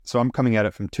So I'm coming at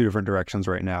it from two different directions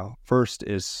right now. First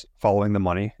is following the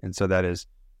money. And so that is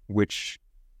which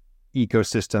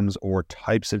ecosystems or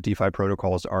types of DeFi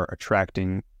protocols are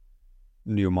attracting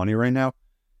new money right now.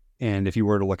 And if you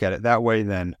were to look at it that way,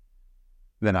 then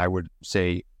I would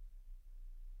say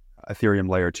Ethereum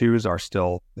layer 2s are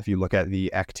still, if you look at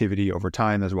the activity over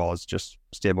time as well as just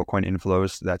stablecoin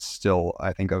inflows, that's still,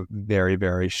 I think, a very,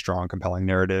 very strong, compelling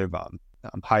narrative.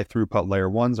 High throughput layer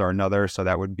 1s are another. So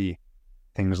that would be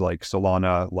things like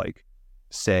Solana, like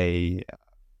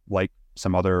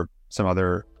some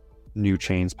other new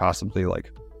chains, possibly like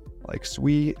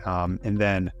Sui. And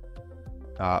then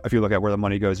if you look at where the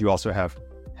money goes, you also have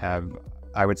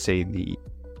I would say the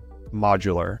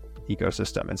modular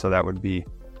ecosystem. And so that would be,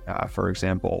 for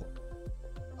example,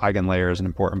 Eigenlayer is an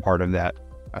important part of that.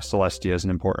 Celestia is an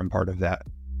important part of that.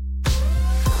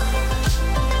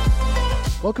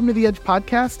 Welcome to the Edge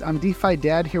Podcast. I'm DeFi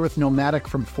Dad here with Nomadic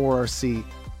from 4RC.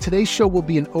 Today's show will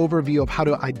be an overview of how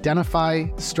to identify,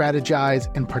 strategize,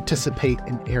 and participate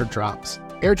in airdrops.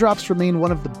 Airdrops remain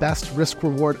one of the best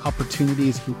risk-reward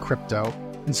opportunities in crypto.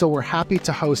 And so we're happy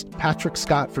to host Patrick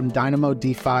Scott from Dynamo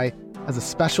DeFi as a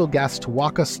special guest to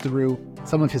walk us through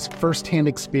some of his firsthand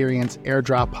experience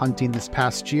airdrop hunting this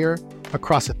past year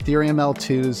across Ethereum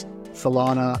L2s,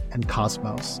 Solana, and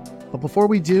Cosmos. But before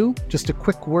we do, just a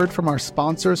quick word from our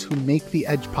sponsors who make the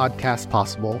Edge Podcast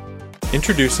possible.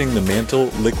 Introducing the Mantle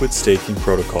Liquid Staking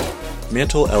Protocol,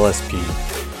 Mantle LSP,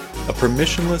 a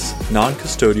permissionless,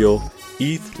 non-custodial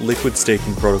ETH liquid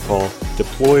staking protocol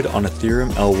deployed on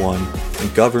Ethereum L1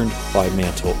 and governed by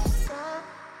Mantle.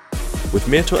 With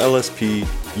Mantle LSP,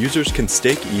 users can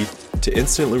stake ETH to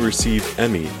instantly receive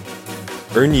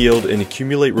METH, earn yield and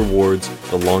accumulate rewards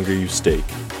the longer you stake.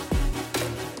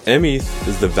 METH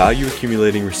is the value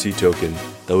accumulating receipt token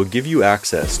that will give you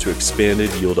access to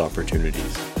expanded yield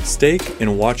opportunities. Stake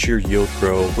and watch your yield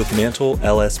grow with Mantle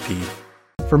LSP.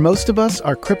 For most of us,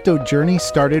 our crypto journey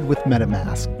started with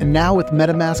MetaMask. And now with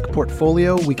MetaMask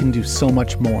Portfolio, we can do so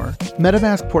much more.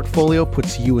 MetaMask Portfolio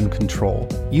puts you in control.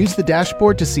 Use the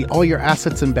dashboard to see all your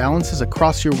assets and balances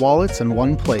across your wallets in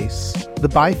one place. The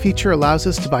buy feature allows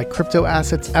us to buy crypto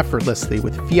assets effortlessly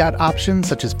with fiat options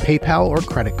such as PayPal or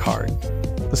credit card.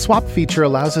 The swap feature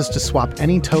allows us to swap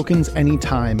any tokens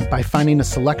anytime by finding a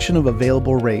selection of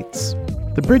available rates.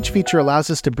 The bridge feature allows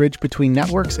us to bridge between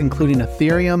networks including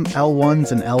Ethereum,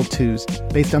 L1s, and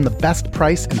L2s based on the best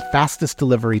price and fastest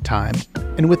delivery time.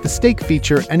 And with the stake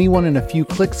feature, anyone in a few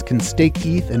clicks can stake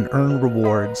ETH and earn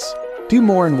rewards. Do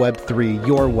more in Web3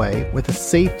 your way with a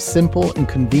safe, simple, and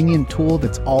convenient tool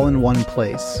that's all in one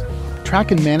place.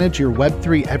 Track and manage your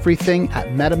Web3 everything at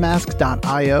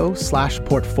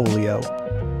metamask.io/portfolio.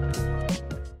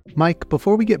 Mike,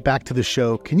 before we get back to the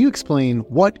show, can you explain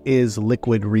what is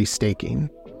liquid restaking?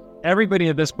 Everybody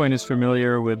at this point is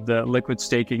familiar with liquid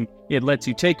staking. It lets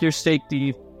you take your staked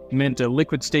ETH, mint a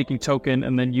liquid staking token,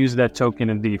 and then use that token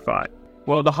in DeFi.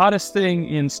 Well, the hottest thing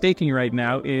in staking right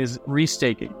now is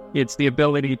restaking. It's the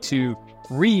ability to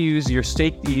reuse your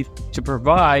staked ETH to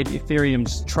provide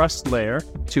Ethereum's trust layer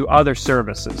to other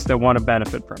services that want to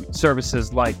benefit from it.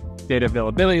 Services like data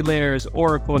availability layers,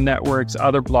 Oracle networks,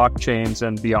 other blockchains,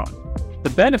 and beyond. The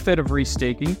benefit of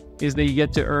restaking is that you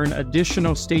get to earn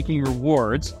additional staking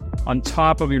rewards on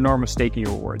top of your normal staking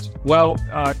rewards. Well,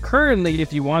 currently,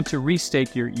 if you want to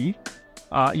restake your ETH,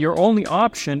 your only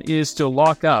option is to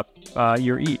lock up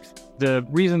your ETH. The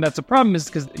reason that's a problem is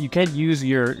because you can't use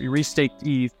your restaked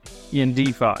ETH in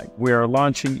DeFi. We are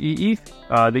launching EETH,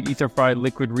 the EtherFi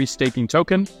liquid restaking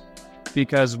token,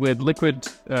 because with liquid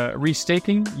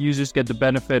restaking, users get the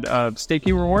benefit of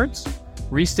staking rewards,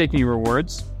 restaking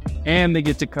rewards, and they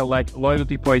get to collect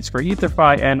loyalty points for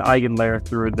EtherFi and Eigenlayer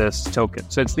through this token.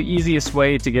 So it's the easiest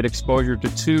way to get exposure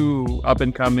to two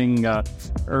up-and-coming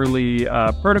early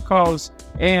protocols,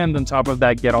 and on top of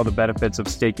that, get all the benefits of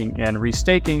staking and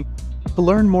restaking. To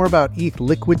learn more about ETH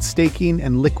liquid staking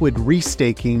and liquid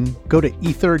restaking, go to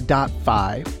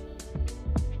ether.fi.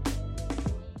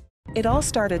 It all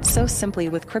started so simply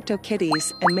with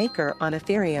CryptoKitties and Maker on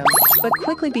Ethereum, but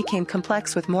quickly became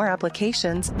complex with more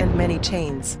applications and many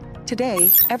chains.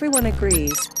 Today, everyone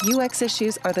agrees UX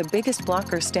issues are the biggest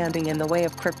blocker standing in the way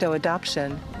of crypto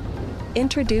adoption.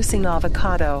 Introducing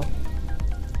Avocado.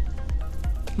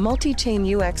 Multi-chain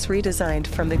UX redesigned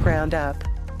from the ground up.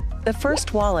 The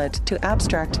first wallet to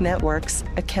abstract networks,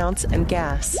 accounts, and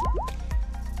gas.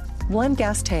 One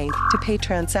gas tank to pay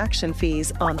transaction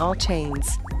fees on all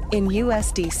chains in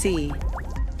USDC.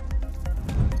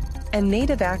 And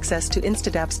native access to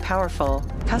Instadapp's powerful,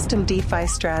 custom DeFi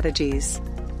strategies.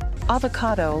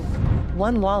 Avocado,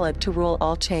 one wallet to rule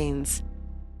all chains.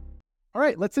 All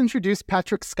right, let's introduce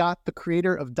Patrick Scott, the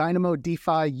creator of Dynamo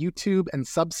DeFi, YouTube, and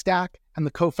Substack, and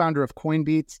the co-founder of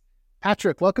Coinbeats.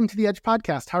 Patrick, welcome to the Edge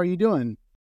Podcast. How are you doing?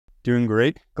 Doing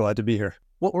great. Glad to be here.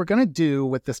 What we're going to do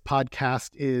with this podcast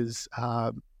is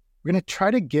we're going to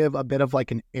try to give a bit of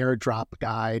like an airdrop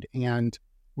guide, and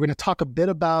we're going to talk a bit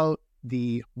about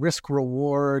the risk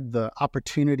reward, the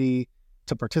opportunity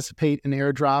to participate in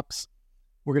airdrops.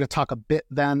 We're going to talk a bit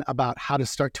then about how to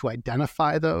start to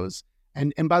identify those.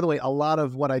 And by the way, a lot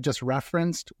of what I just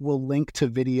referenced will link to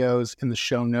videos in the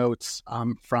show notes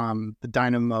from the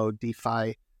Dynamo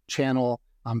DeFi channel.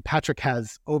 Patrick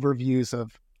has overviews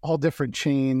of all different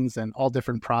chains and all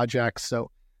different projects.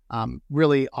 So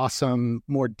really awesome,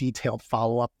 more detailed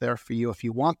follow-up there for you if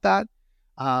you want that.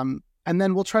 And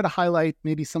then we'll try to highlight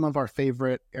maybe some of our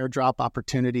favorite airdrop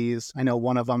opportunities. I know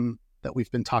one of them that we've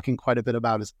been talking quite a bit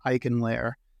about is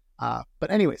EigenLayer.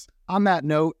 But anyways, on that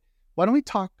note, why don't we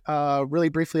talk really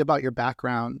briefly about your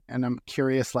background? And I'm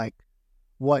curious, like,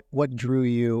 what drew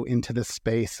you into this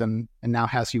space and now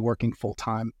has you working full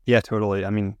time? Yeah, totally. I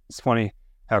mean, it's funny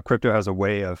how crypto has a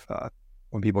way of,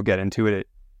 when people get into it, it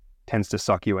tends to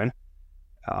suck you in.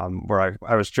 Where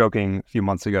I was joking a few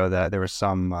months ago that there was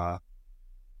some,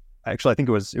 actually, I think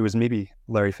it was maybe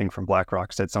Larry Fink from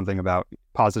BlackRock said something about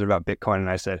positive about Bitcoin. And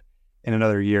I said, in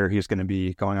another year, he's going to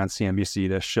be going on CNBC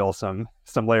to shill some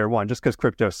layer one, just because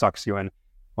crypto sucks you in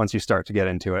once you start to get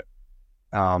into it.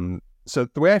 So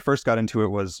the way I first got into it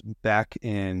was back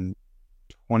in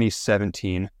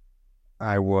 2017.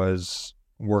 I was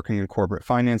working in corporate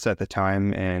finance at the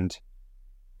time, and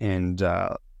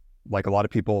like a lot of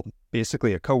people,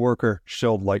 basically a coworker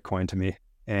shilled Litecoin to me,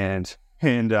 and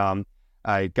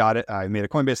I got it. I made a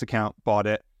Coinbase account, bought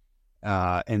it,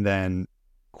 and then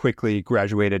quickly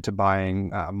graduated to buying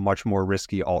much more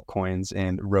risky altcoins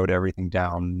and wrote everything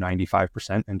down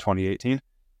 95% in 2018.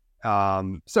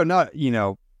 So not,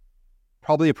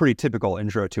 probably a pretty typical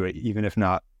intro to it, even if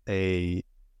not a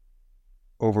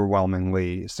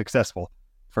overwhelmingly successful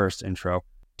first intro.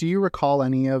 Do you recall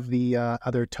any of the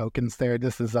other tokens there?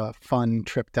 This is a fun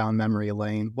trip down memory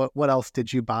lane. What else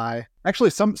did you buy?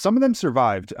 Actually, some of them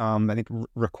survived. I think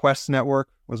Request Network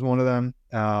was one of them.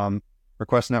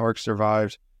 Request Network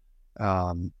survived.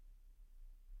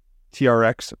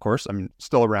 TRX, of course,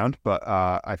 still around, but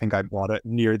I think I bought it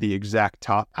near the exact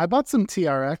top. I bought some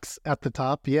TRX at the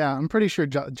top. Yeah, I'm pretty sure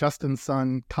Justin's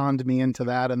son conned me into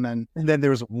that. And then there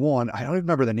was one, I don't even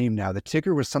remember the name now. The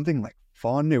ticker was something like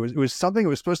fun. It was something, it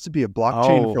was supposed to be a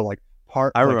blockchain for like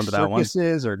I remember that one.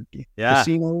 Circuses or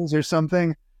casinos or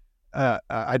something.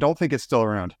 I don't think it's still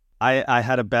around. I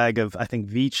had a bag of, I think,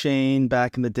 VeChain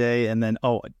back in the day, and then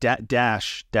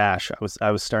Dash.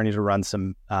 I was starting to run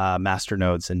some master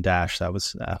nodes in Dash. That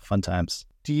was fun times.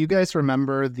 Do you guys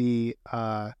remember the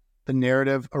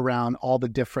narrative around all the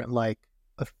different like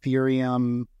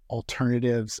Ethereum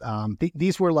alternatives?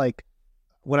 These were like,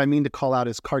 what I mean to call out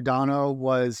is Cardano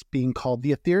was being called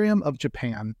the Ethereum of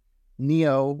Japan.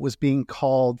 Neo was being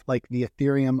called like the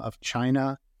Ethereum of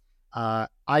China.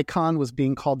 Icon was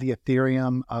being called the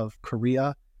Ethereum of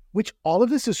Korea, which all of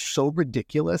this is so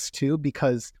ridiculous too,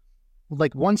 because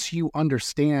like once you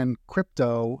understand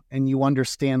crypto and you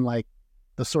understand like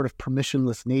the sort of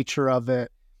permissionless nature of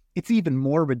it, it's even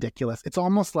more ridiculous. It's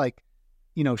almost like,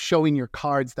 showing your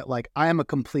cards that like, I am a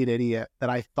complete idiot that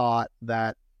I thought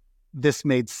that this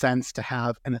made sense to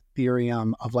have an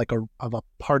Ethereum of like of a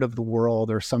part of the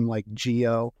world or some like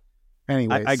geo.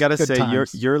 Anyways, I gotta say,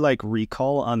 times. your like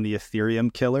recall on the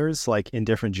Ethereum killers, like in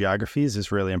different geographies,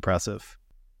 is really impressive.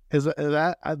 Is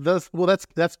that those? Well,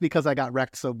 that's because I got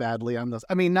wrecked so badly on those.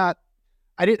 I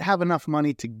didn't have enough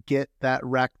money to get that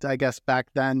wrecked, I guess, back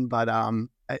then. But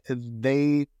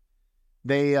they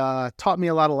taught me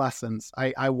a lot of lessons.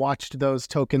 I watched those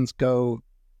tokens go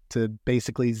to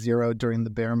basically zero during the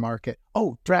bear market.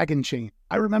 Oh, Dragon Chain!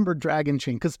 I remember Dragon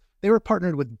Chain because they were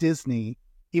partnered with Disney,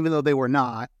 even though they were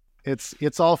not.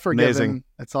 It's all forgiven. Amazing.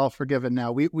 It's all forgiven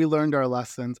now. We learned our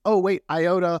lessons. Oh wait,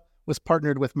 IOTA was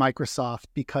partnered with Microsoft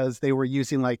because they were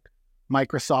using like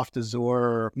Microsoft Azure,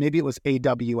 or maybe it was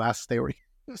AWS. It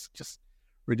was just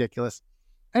ridiculous.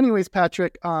 Anyways,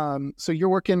 Patrick, so you're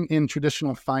working in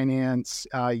traditional finance.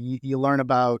 You learn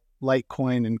about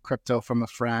Litecoin and crypto from a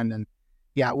friend, and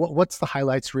yeah, what's the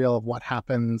highlights reel of what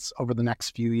happens over the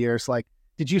next few years? Like,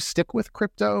 did you stick with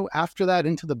crypto after that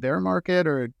into the bear market,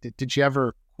 or did you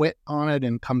ever quit on it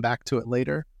and come back to it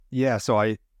later? Yeah,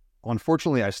 so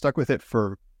unfortunately I stuck with it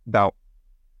for about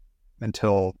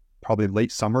until probably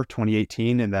late summer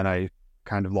 2018, and then I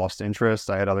kind of lost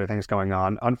interest. I had other things going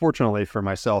on, unfortunately for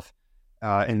myself.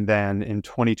 And then in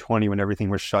 2020, when everything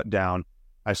was shut down,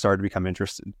 I started to become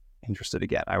interested. interested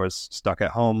again. I was stuck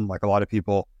at home, like a lot of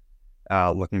people,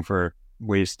 looking for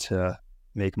ways to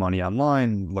make money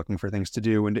online, looking for things to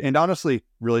do, and honestly,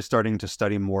 really starting to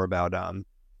study more about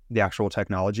the actual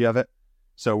technology of it.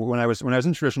 So when I was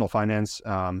in traditional finance,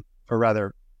 or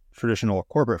rather traditional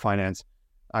corporate finance,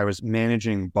 I was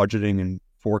managing budgeting and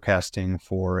forecasting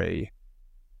for a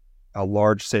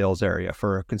large sales area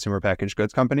for a consumer packaged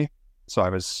goods company. So I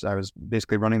was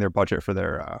basically running their budget for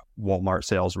their Walmart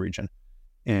sales region,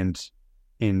 and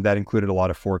that included a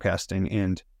lot of forecasting.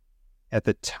 And at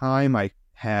the time, I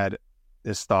had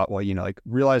this thought, well, like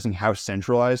realizing how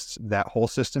centralized that whole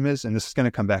system is, and this is going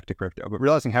to come back to crypto, but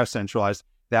realizing how centralized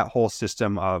that whole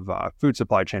system of food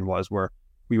supply chain was, where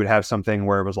we would have something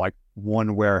where it was like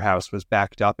one warehouse was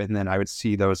backed up, and then I would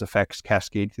see those effects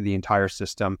cascade through the entire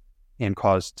system and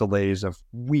cause delays of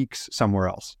weeks somewhere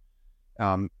else.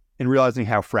 And realizing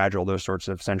how fragile those sorts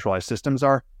of centralized systems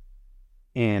are.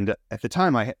 And at the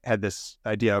time, I had this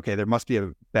idea, okay, there must be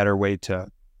a better way to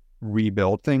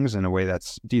rebuild things in a way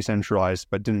that's decentralized,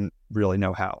 but didn't really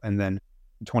know how. And then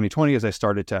in 2020, as I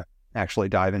started to actually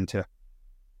dive into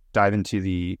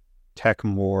the tech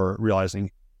more, realizing,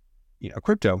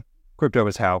 crypto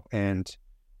is how. And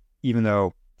even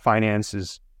though finance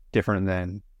is different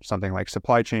than something like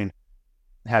supply chain,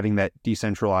 having that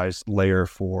decentralized layer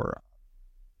for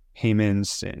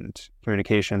payments and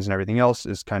communications and everything else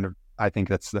is kind of, I think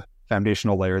that's the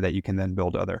foundational layer that you can then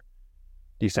build other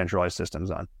decentralized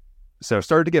systems on. So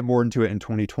started to get more into it in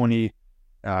 2020,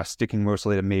 sticking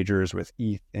mostly to majors with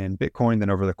ETH and Bitcoin. Then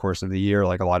over the course of the year,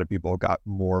 like a lot of people, got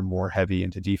more and more heavy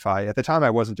into DeFi. At the time, I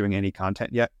wasn't doing any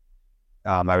content yet.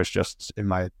 I was just in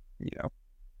my,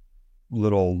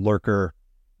 little lurker,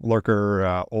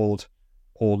 old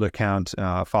account,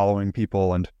 following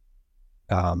people and,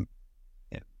 on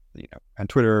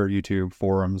Twitter, YouTube,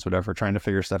 forums, whatever, trying to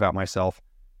figure stuff out myself.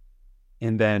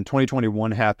 And then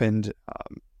 2021 happened,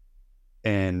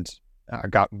 and I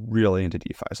got really into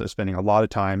DeFi. So spending a lot of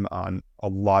time on a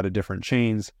lot of different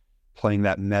chains, playing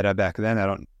that meta back then. I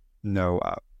don't know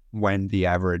when the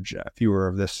average viewer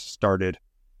of this started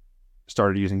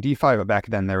using DeFi, but back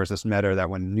then there was this meta that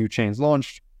when new chains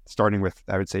launched, starting with,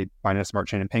 I would say, Binance Smart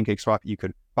Chain and PancakeSwap, you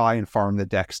could buy and farm the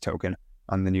DEX token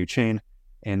on the new chain.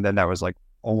 And then that was like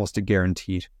almost a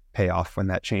guaranteed payoff when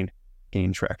that chain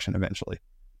gained traction eventually.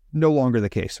 No longer the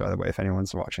case, by the way, if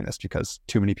anyone's watching this, because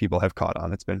too many people have caught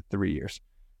on. It's been 3 years.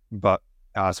 But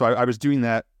so I was doing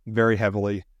that very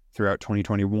heavily throughout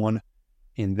 2021.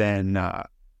 And then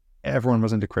everyone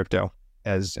was into crypto,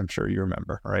 as I'm sure you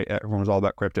remember, right? Everyone was all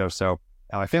about crypto. So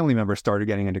my family members started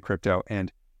getting into crypto.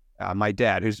 And my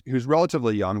dad, who's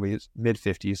relatively young, he's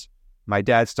mid-50s, my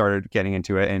dad started getting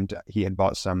into it, and he had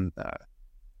bought some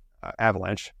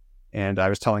Avalanche. And I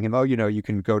was telling him, you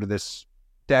can go to this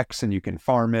DEX and you can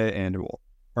farm it and it will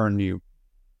earn you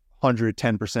 110%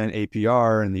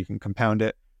 APR and you can compound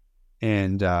it.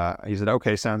 And he said,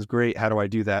 okay, sounds great. How do I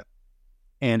do that?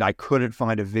 And I couldn't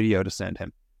find a video to send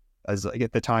him. As like,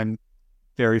 at the time,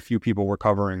 very few people were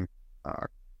covering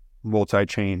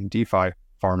multi-chain DeFi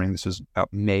farming. This was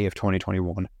about May of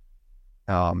 2021.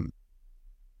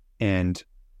 And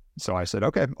so I said,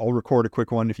 okay, I'll record a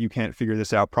quick one. If you can't figure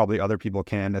this out, probably other people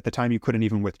can. At the time, you couldn't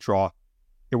even withdraw.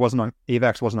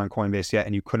 AVAX wasn't on Coinbase yet,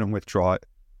 and you couldn't withdraw it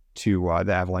to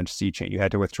the Avalanche C chain. You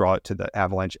had to withdraw it to the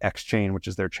Avalanche X chain, which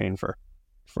is their chain for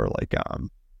like,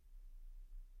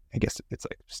 I guess it's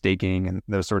like staking and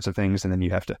those sorts of things. And then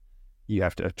you have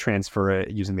to transfer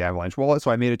it using the Avalanche wallet.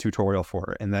 So I made a tutorial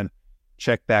for it, and then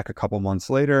checked back a couple months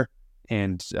later.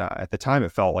 And at the time,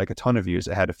 it felt like a ton of views.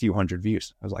 It had a few hundred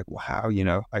views. I was like, wow,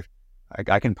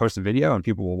 I can post a video and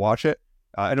people will watch it.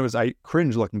 And I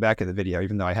cringe looking back at the video,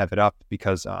 even though I have it up,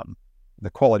 because the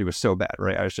quality was so bad,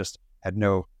 right? I had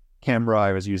no camera.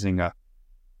 I was using a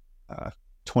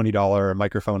 $20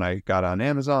 microphone I got on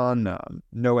Amazon,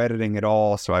 no editing at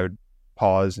all. So I would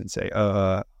pause and say,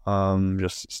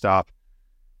 just stop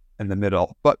in the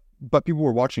middle. But people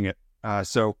were watching it.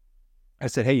 So I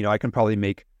said, hey, I can probably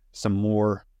make some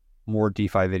more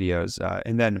DeFi videos.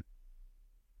 And then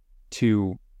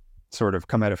to sort of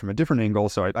come at it from a different angle.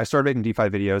 So I started making DeFi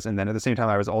videos. And then at the same time,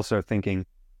 I was also thinking,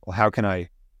 well, how can I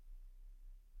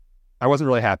wasn't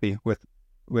really happy with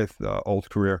the old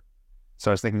career.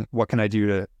 So I was thinking, what can I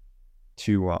do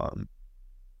to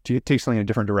take something in a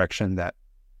different direction that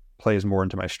plays more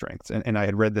into my strengths? And I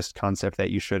had read this concept that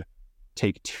you should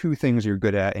take two things you're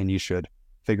good at and you should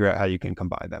figure out how you can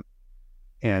combine them.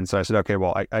 And so I said, okay,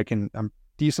 well, I'm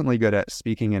decently good at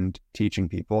speaking and teaching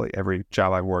people. Every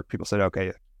job I've worked, people said,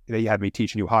 okay, they had me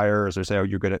teach new hires, or say, oh,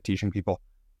 you're good at teaching people.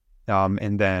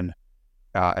 And then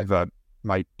I have a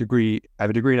degree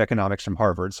in economics from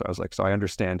Harvard. So I was like, so I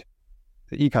understand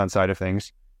econ side of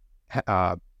things,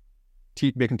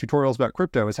 making tutorials about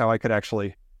crypto is how I could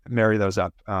actually marry those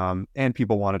up, and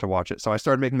people wanted to watch it. So I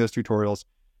started making those tutorials,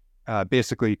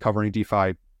 basically covering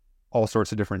DeFi, all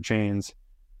sorts of different chains,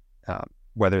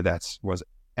 whether was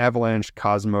Avalanche,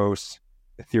 Cosmos,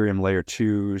 Ethereum Layer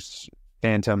 2s,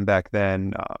 Phantom back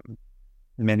then,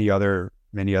 many other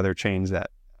chains that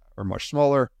are much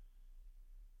smaller,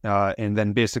 and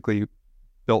then basically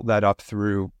built that up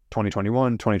through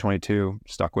 2021, 2022,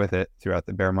 stuck with it throughout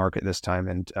the bear market this time,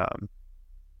 and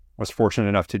was fortunate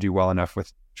enough to do well enough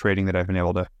with trading that I've been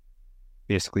able to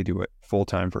basically do it full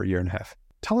time for a year and a half.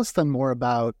 Tell us then more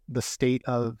about the state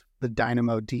of the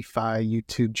Dynamo DeFi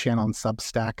YouTube channel and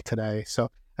Substack today.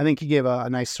 So I think you gave a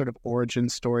nice sort of origin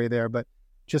story there, but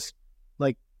just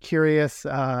like curious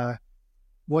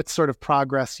what sort of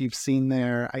progress you've seen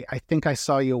there. I think I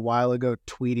saw you a while ago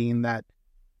tweeting that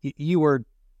you were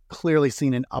clearly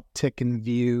seeing an uptick in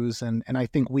views, and I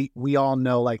think we all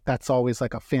know like that's always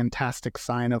like a fantastic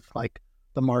sign of like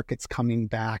the market's coming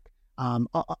back,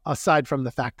 aside from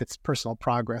the fact it's personal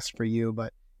progress for you.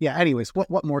 But yeah, anyways,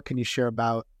 what more can you share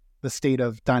about the state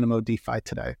of Dynamo DeFi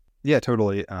today? Yeah,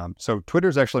 totally. So Twitter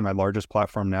is actually my largest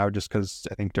platform now, just because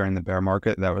I think during the bear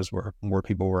market that was where more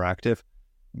people were active.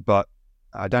 But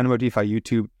Dynamo DeFi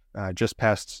YouTube just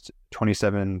passed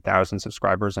 27,000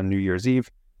 subscribers on New Year's Eve,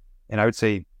 and I would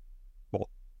say, well,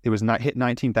 it was not hit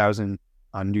 19,000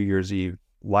 on New Year's Eve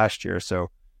last year. So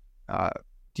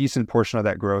decent portion of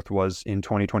that growth was in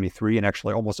 2023, and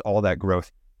actually almost all that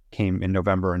growth came in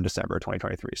November and December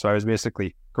 2023. So I was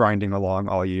basically grinding along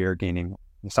all year, gaining.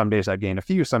 Some days I'd gain a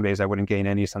few, some days I wouldn't gain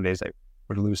any, some days I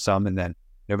would lose some, and then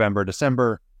November,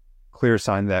 December, clear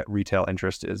sign that retail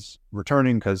interest is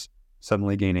returning, because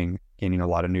suddenly gaining a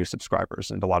lot of new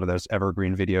subscribers, and a lot of those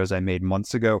evergreen videos I made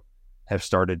months ago have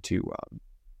started to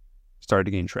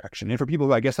gain traction. And for people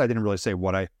who, I guess I didn't really say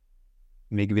what I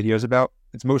make videos about,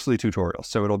 it's mostly tutorials.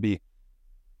 So it'll be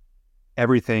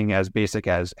everything as basic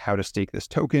as how to stake this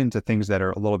token to things that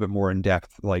are a little bit more in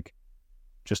depth, like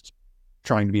just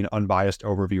trying to be an unbiased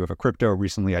overview of a crypto.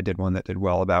 Recently, I did one that did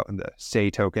well about the Say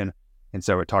token. And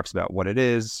so it talks about what it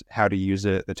is, how to use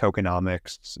it, the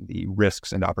tokenomics, the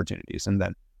risks and opportunities. And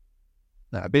then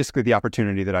basically the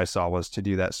opportunity that I saw was to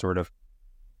do that sort of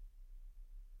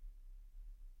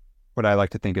what I like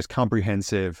to think is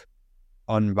comprehensive,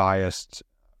 unbiased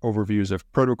overviews of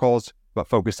protocols, but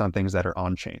focused on things that are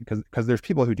on-chain. Because there's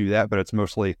people who do that, but it's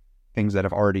mostly things that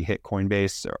have already hit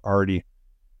Coinbase, or already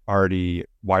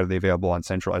widely available on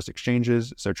centralized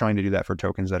exchanges. So trying to do that for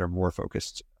tokens that are more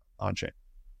focused on-chain.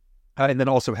 And then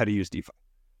also how to use DeFi.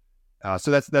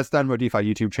 So that's Dynamo DeFi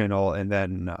YouTube channel. And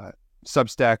then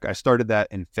Substack, I started that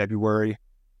in February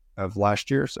of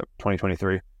last year, so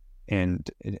 2023.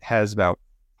 And it has about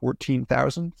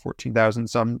 14,000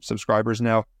 some subscribers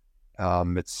now.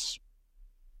 It's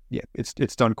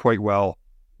done quite well,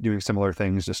 doing similar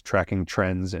things, just tracking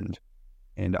trends and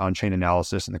on-chain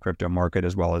analysis in the crypto market,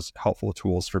 as well as helpful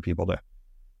tools for people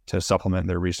to supplement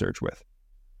their research with.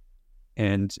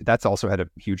 And that's also had a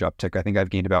huge uptick. I think I've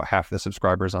gained about half the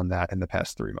subscribers on that in the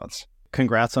past 3 months.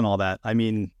 Congrats on all that. I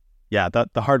mean, yeah,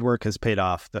 the hard work has paid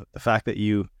off. The fact that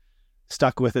you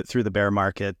stuck with it through the bear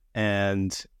market,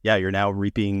 and yeah, you're now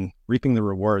reaping the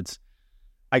rewards.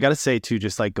 I got to say too,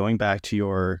 just like going back to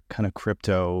your kind of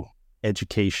crypto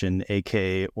education,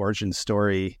 aka origin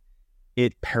story,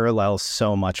 it parallels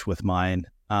so much with mine.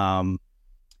 And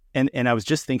I was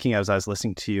just thinking as I was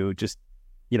listening to you, just,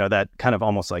 you know, that kind of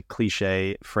almost like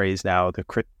cliche phrase now, the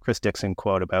Chris Dixon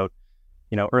quote about,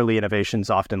 you know, early innovations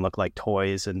often look like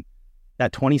toys. And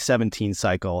that 2017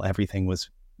 cycle, everything was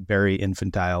very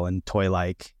infantile and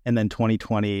toy-like. And then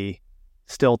 2020,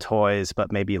 still toys,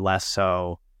 but maybe less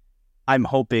so. I'm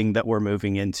hoping that we're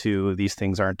moving into these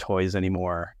things aren't toys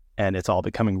anymore, and it's all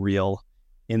becoming real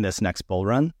in this next bull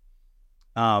run.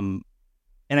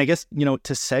 And I guess, you know,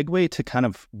 to segue to kind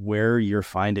of where you're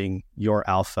finding your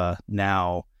alpha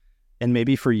now, and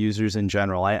maybe for users in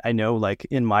general, I know like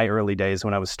in my early days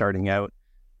when I was starting out,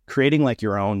 creating like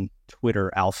your own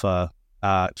Twitter alpha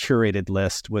curated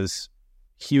list was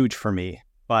huge for me.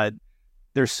 But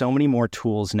there's so many more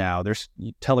tools now. There's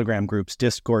Telegram groups,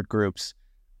 Discord groups,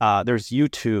 there's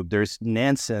YouTube, there's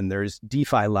Nansen, there's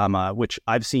DeFi Llama, which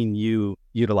I've seen you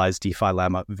utilize DeFi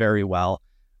Llama very well.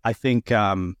 I think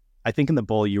in the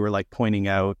bull you were like pointing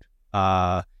out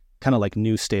kind of like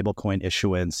new stablecoin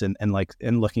issuance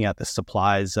and looking at the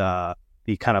supplies, the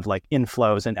kind of like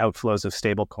inflows and outflows of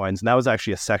stablecoins. And that was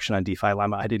actually a section on DeFi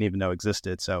Llama I didn't even know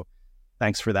existed. So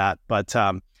thanks for that. But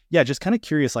yeah, just kind of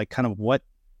curious, like kind of what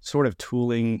sort of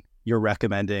tooling you're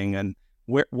recommending and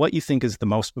what you think is the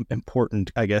most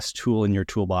important, I guess, tool in your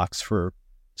toolbox for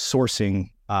sourcing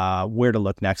where to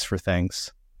look next for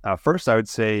things? First, I would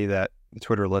say that the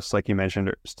Twitter lists, like you mentioned,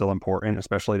 are still important,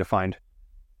 especially to find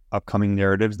upcoming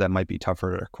narratives that might be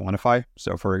tougher to quantify.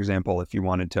 So, for example, if you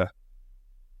wanted to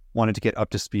get up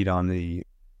to speed on the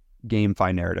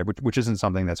GameFi narrative, which isn't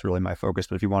something that's really my focus,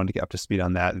 but if you wanted to get up to speed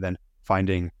on that, then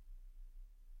finding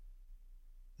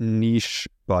niche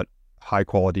but high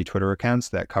quality Twitter accounts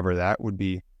that cover that would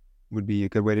be a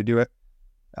good way to do it.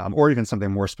 Or even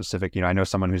something more specific. I know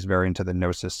someone who's very into the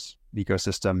Gnosis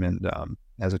ecosystem and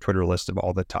has a Twitter list of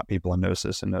all the top people in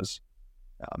Gnosis and knows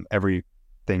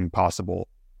everything possible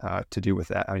to do with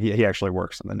that. I mean, he actually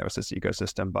works in the Gnosis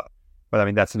ecosystem, but I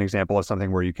mean, that's an example of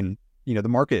something where you can, the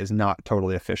market is not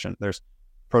totally efficient. There's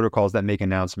protocols that make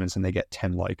announcements and they get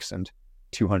 10 likes and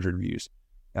 200 views.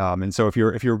 And so if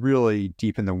you're really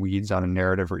deep in the weeds on a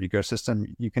narrative or ecosystem,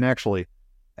 you can actually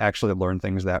learn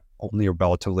things that only a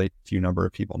relatively few number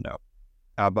of people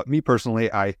know. But me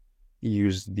personally, I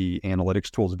use the analytics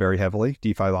tools very heavily.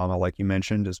 DeFi Llama, like you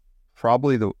mentioned, is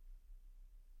probably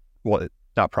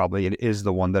it is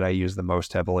the one that I use the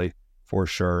most heavily for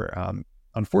sure.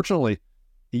 Unfortunately,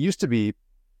 it used to be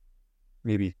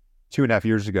maybe 2.5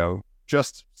 years ago,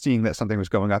 just seeing that something was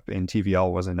going up in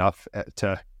TVL was enough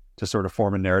to sort of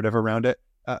form a narrative around it.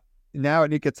 Now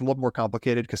it gets a little more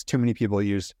complicated because too many people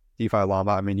use DeFi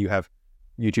Llama. I mean, you have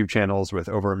YouTube channels with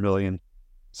over 1 million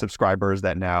subscribers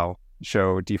that now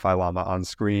show DeFi Llama on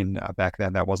screen. Back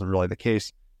then, that wasn't really the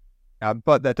case.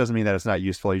 But that doesn't mean that it's not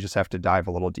useful. You just have to dive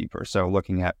a little deeper. So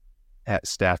looking at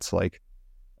stats like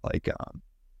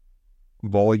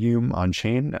volume on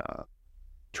chain,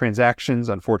 transactions,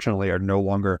 unfortunately, are no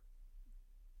longer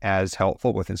as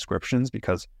helpful with inscriptions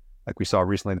because, like we saw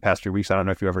recently in the past few weeks, I don't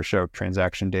know if you ever showed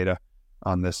transaction data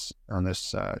on this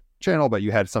channel, but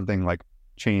you had something like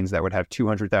chains that would have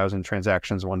 200,000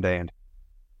 transactions one day and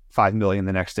 5 million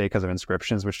the next day because of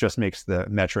inscriptions, which just makes the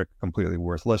metric completely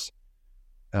worthless.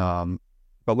 But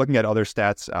looking at other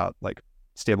stats like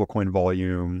stablecoin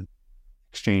volume,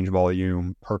 exchange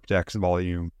volume, perpdex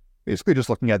volume, basically just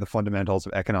looking at the fundamentals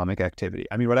of economic activity.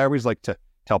 I mean, what I always like to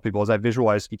tell people is I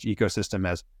visualize each ecosystem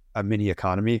as a mini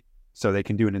economy. So they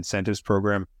can do an incentives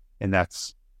program, and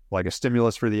that's like a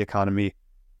stimulus for the economy.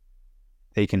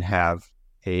 They can have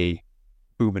a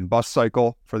boom and bust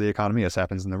cycle for the economy, as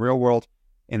happens in the real world.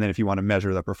 And then if you want to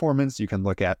measure the performance, you can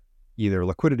look at either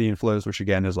liquidity inflows, which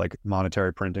again is like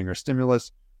monetary printing or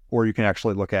stimulus, or you can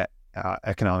actually look at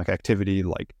economic activity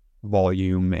like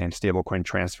volume and stablecoin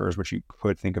transfers, which you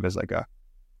could think of as like a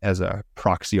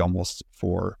proxy almost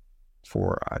for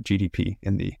GDP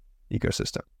in the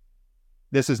ecosystem.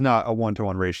 This is not a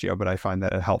 1-to-1 ratio, but I find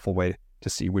that a helpful way to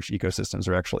see which ecosystems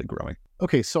are actually growing.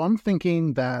 Okay, so I'm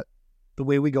thinking that the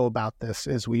way we go about this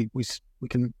is we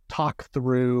can talk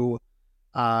through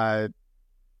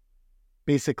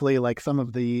basically like some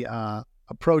of the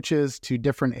approaches to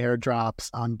different airdrops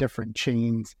on different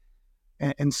chains.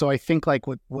 And so I think like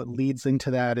what leads into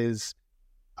that is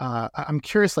I'm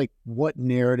curious like what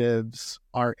narratives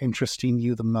are interesting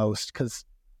you the most, because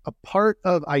a part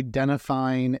of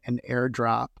identifying an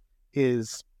airdrop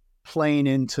is playing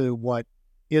into what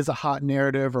is a hot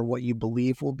narrative or what you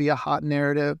believe will be a hot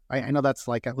narrative. I know that's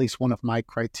like at least one of my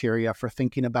criteria for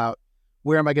thinking about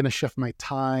where am I going to shift my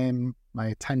time, my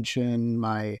attention,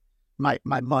 my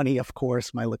money, of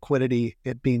course, my liquidity,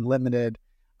 it being limited.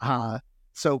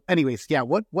 So anyways, yeah,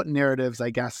 what narratives,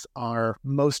 I guess, are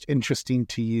most interesting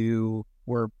to you?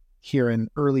 We're here in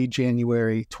early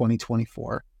January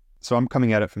 2024. So I'm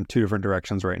coming at it from two different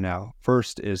directions right now.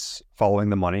 First is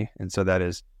following the money. And so that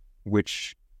is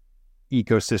which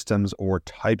ecosystems or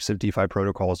types of DeFi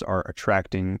protocols are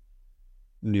attracting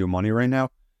new money right now.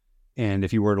 And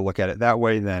if you were to look at it that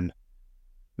way, then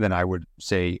I would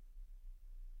say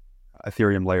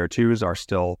Ethereum layer 2s are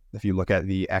still, if you look at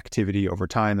the activity over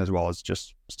time, as well as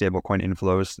just stablecoin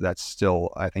inflows, that's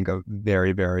still, I think, a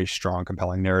very, very strong,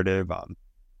 compelling narrative.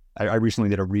 I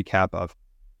recently did a recap of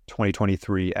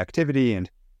 2023 activity, and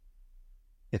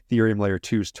Ethereum layer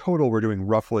 2's total, we're doing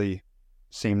roughly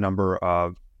same number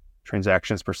of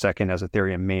transactions per second as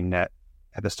Ethereum mainnet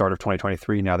at the start of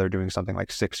 2023. Now they're doing something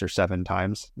like 6 or 7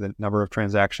 times the number of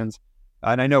transactions.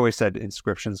 And I know I said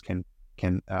inscriptions can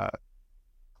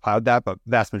cloud that, but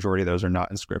vast majority of those are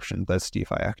not inscription. That's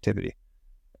DeFi activity.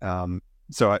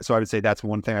 So I would say that's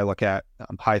one thing I look at.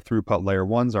 High throughput layer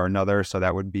 1s are another. So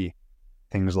that would be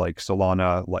things like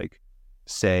Solana, like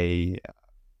say,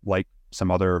 like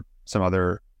some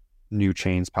other new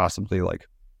chains, possibly like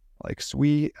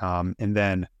Sui. And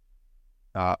then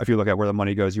if you look at where the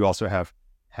money goes, you also have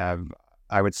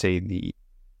I would say the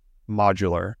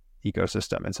modular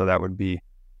ecosystem. And so that would be,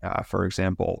 for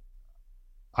example,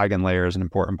 Eigenlayer is an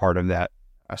important part of that.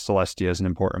 Celestia is an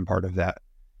important part of that.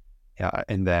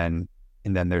 And then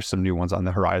there's some new ones on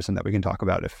the horizon that we can talk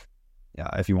about if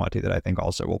you want to, that I think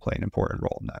also will play an important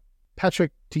role in that.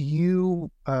 Patrick, do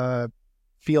you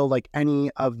feel like any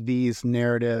of these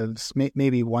narratives,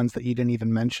 maybe ones that you didn't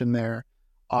even mention there,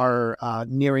 are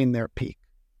nearing their peak?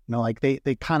 Like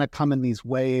they kind of come in these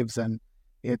waves, and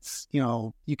it's,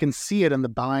 you can see it in the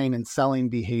buying and selling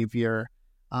behavior.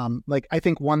 Like I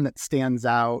think one that stands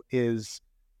out is,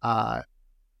 I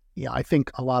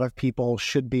think a lot of people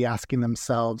should be asking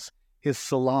themselves, is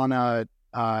Solana,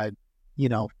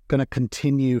 going to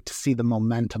continue to see the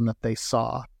momentum that they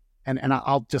saw? And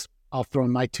I'll throw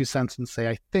in my 2 cents and say,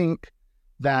 I think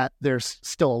that there's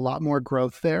still a lot more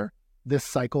growth there this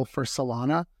cycle for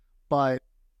Solana, but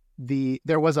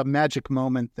there was a magic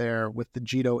moment there with the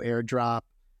Jito airdrop.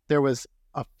 There was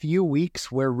a few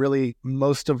weeks where really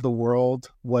most of the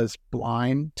world was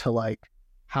blind to like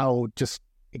how just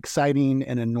exciting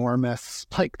and enormous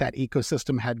like that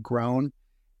ecosystem had grown.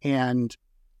 And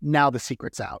now the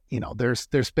secret's out.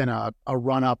 There's been a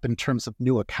run up in terms of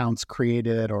new accounts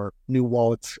created or new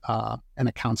wallets and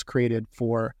accounts created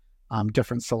for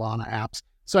different Solana apps.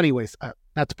 So anyways,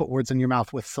 not to put words in your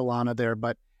mouth with Solana there,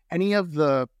 but any of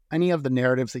the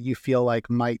narratives that you feel like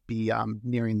might be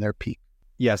nearing their peak?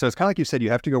 Yeah, so it's kind of like you said, you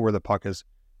have to go where the puck is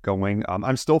going.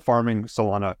 I'm still farming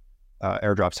Solana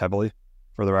airdrops heavily,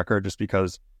 for the record, just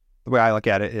because the way I look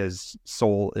at it is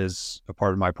Sol is a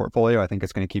part of my portfolio. I think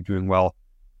it's going to keep doing well.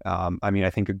 I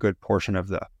think a good portion of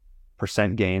the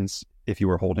percent gains, if you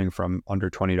were holding from under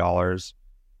 $20,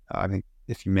 I think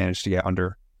if you managed to get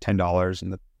under $10 in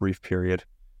the brief period,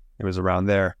 it was around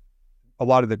there. A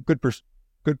lot of the good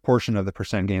portion of the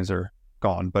percent gains are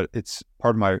gone, but it's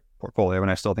part of my portfolio, and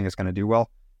I still think it's going to do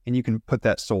well. And you can put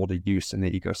that Sol to use in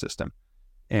the ecosystem,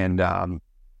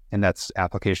 and that's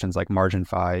applications like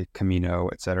MarginFi, Camino,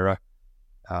 etc.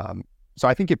 So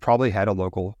I think it probably had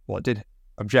it did,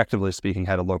 objectively speaking,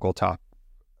 had a local top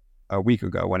a week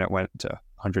ago when it went to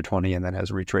 120 and then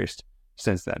has retraced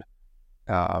since then.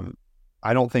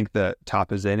 I don't think the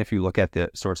top is in. If you look at the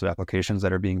sorts of applications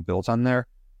that are being built on there,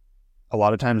 a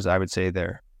lot of times I would say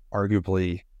they're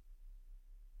arguably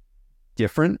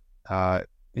different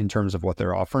in terms of what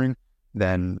they're offering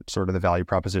than sort of the value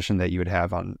proposition that you would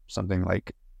have on something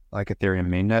like Ethereum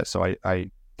mainnet. So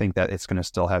I think that it's going to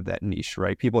still have that niche,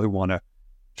 right? People who want to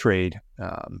trade.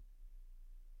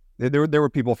 There were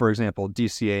people, for example,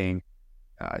 DCAing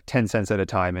 10 cents at a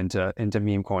time into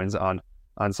meme coins on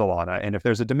Solana. And if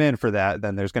there's a demand for that,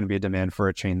 then there's going to be a demand for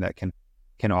a chain that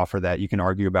can offer that. You can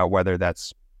argue about whether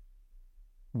that's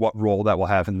what role that will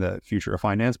have in the future of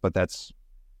finance, but that's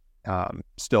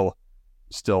still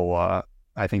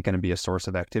I think going to be a source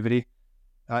of activity.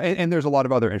 And there's a lot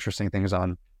of other interesting things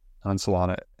on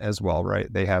Solana as well,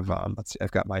 right? They have let's see,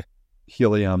 I've got my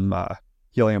Helium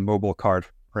mobile card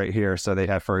right here. So they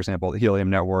have, for example, the Helium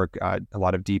network. A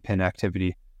lot of DPIN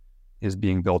activity is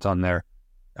being built on there.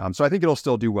 So I think it'll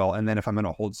still do well. And then if I'm going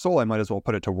to hold Sol, I might as well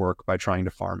put it to work by trying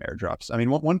to farm airdrops. I mean,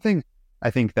 one thing I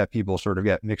think that people sort of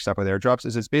get mixed up with airdrops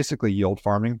is it's basically yield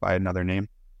farming by another name,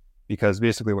 because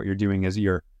basically what you're doing is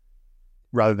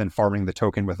rather than farming the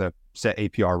token with a set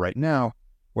APR right now,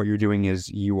 what you're doing is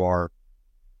you are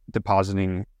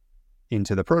depositing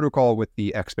into the protocol with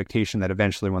the expectation that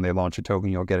eventually when they launch a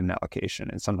token, you'll get an allocation.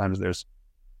 And sometimes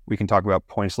we can talk about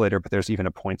points later, but there's even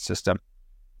a point system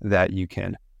that you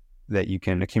can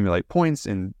accumulate points.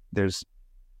 And there's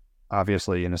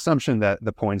obviously an assumption that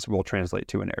the points will translate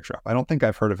to an airdrop. I don't think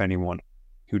I've heard of anyone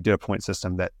who did a point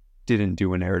system that didn't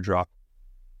do an airdrop.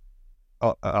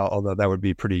 Although that would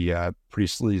be pretty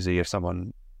sleazy if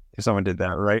someone did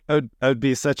that, right? That would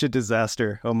be such a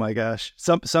disaster. Oh my gosh.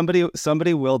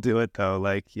 Somebody will do it though.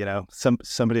 Like,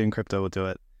 somebody in crypto will do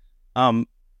it.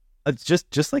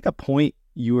 Just like a point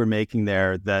you were making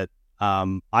there that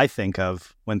I think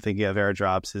of when thinking of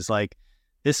airdrops is like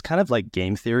this kind of like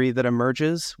game theory that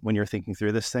emerges when you're thinking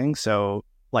through this thing. So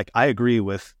like, I agree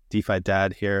with DeFi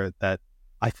Dad here that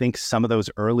I think some of those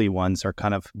early ones are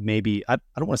kind of maybe, I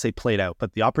don't want to say played out,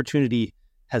 but the opportunity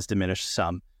has diminished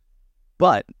some.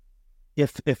 But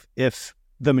if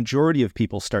the majority of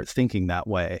people start thinking that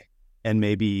way and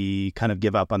maybe kind of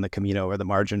give up on the Camino or the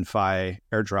MarginFi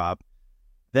airdrop,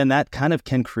 then that kind of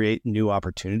can create new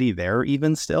opportunity there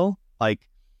even still. Like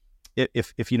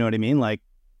if you know what I mean? Like,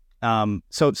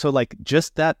 so like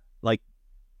just that, like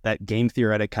that game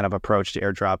theoretic kind of approach to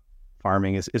airdrop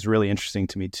farming is really interesting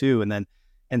to me too.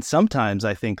 And sometimes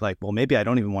I think like, well, maybe I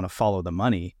don't even want to follow the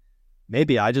money.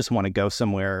 Maybe I just want to go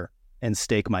somewhere and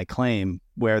stake my claim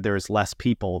where there's less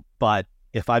people, but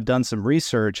if I've done some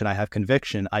research and I have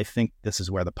conviction, I think this is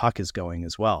where the puck is going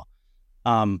as well.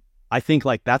 I think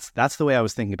like that's the way I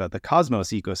was thinking about the Cosmos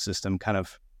ecosystem kind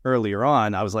of earlier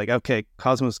on. I was like, okay,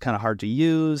 Cosmos is kind of hard to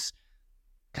use,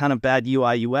 kind of bad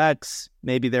UI UX.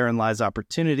 Maybe therein lies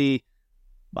opportunity.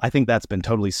 I think that's been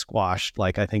totally squashed.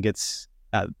 Like I think it's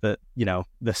the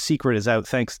secret is out,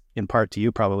 thanks in part to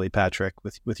you probably, Patrick,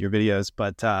 with your videos.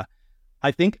 But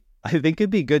I think it'd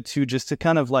be good to just to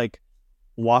kind of like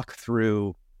walk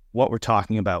through what we're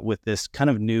talking about with this kind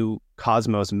of new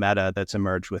Cosmos meta that's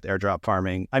emerged with airdrop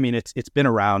farming. I mean, it's been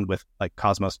around with like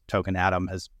Cosmos token Atom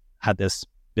has had this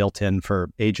built in for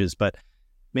ages, but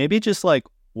maybe just like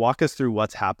walk us through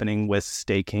what's happening with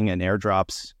staking and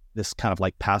airdrops, this kind of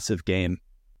like passive game.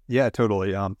 Yeah,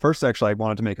 totally. First, actually, I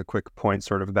wanted to make a quick point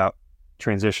sort of about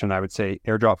transition. I would say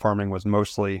airdrop farming was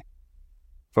mostly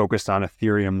focused on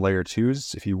Ethereum layer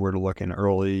 2s, if you were to look in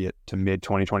early to mid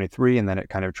 2023, and then it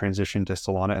kind of transitioned to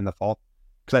Solana in the fall.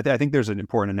 Because I think there's an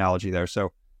important analogy there.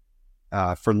 So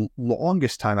for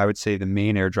longest time, I would say the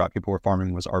main airdrop people were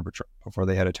farming was Arbitrum before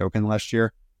they had a token last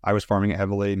year. I was farming it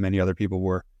heavily. Many other people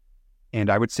were. And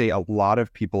I would say a lot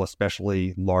of people,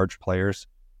 especially large players,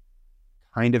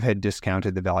 kind of had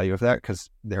discounted the value of that because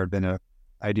there had been a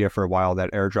idea for a while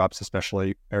that airdrops,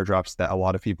 especially airdrops that a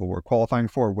lot of people were qualifying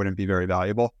for, wouldn't be very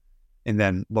valuable. And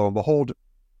then lo and behold,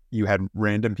 you had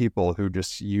random people who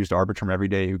just used Arbitrum every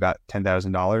day who got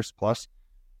 $10,000 plus.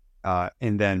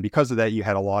 And then because of that, you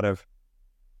had a lot of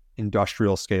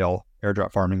industrial scale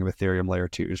airdrop farming of Ethereum layer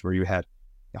 2s where you had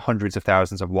hundreds of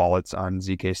thousands of wallets on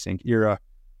ZK Sync era.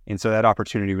 And so that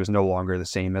opportunity was no longer the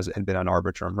same as it had been on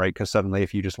Arbitrum, right? Because suddenly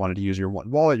if you just wanted to use your one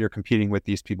wallet, you're competing with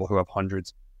these people who have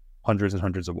hundreds and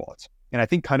hundreds of wallets. And I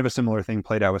think kind of a similar thing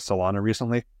played out with Solana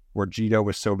recently, where Jito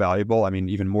was so valuable. I mean,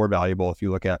 even more valuable if you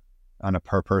look at on a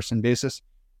per person basis,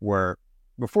 where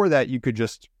before that you could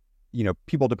just,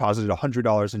 people deposited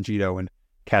 $100 in Jito and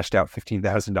cashed out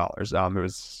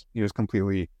 $15,000. It was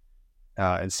completely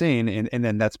insane. And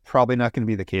then that's probably not going to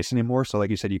be the case anymore. So like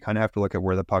you said, you kind of have to look at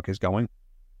where the puck is going.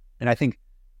 And I think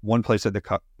one place that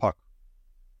the puck,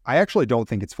 I actually don't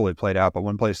think it's fully played out, but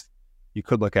one place you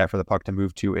could look at for the puck to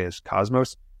move to is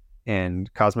Cosmos.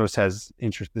 And Cosmos has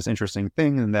this interesting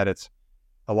thing in that it's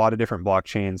a lot of different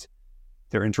blockchains.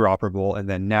 They're interoperable. And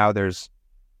then now there's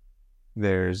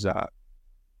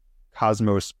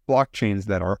Cosmos blockchains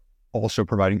that are also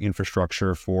providing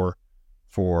infrastructure for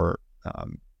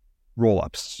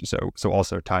rollups. So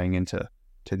also tying into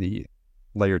the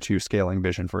layer 2 scaling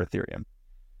vision for Ethereum.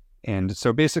 And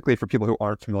so basically for people who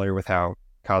aren't familiar with how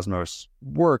Cosmos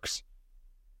works,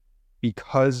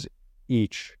 because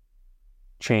each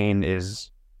chain is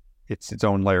its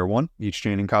own layer 1, each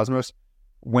chain in Cosmos,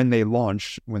 when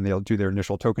they'll do their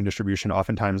initial token distribution,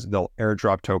 oftentimes they'll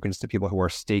airdrop tokens to people who are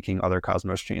staking other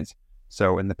Cosmos chains.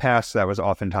 So in the past, that was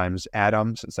oftentimes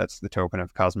Atom, since that's the token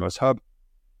of Cosmos Hub.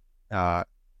 And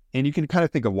you can kind of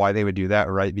think of why they would do that,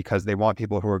 right? Because they want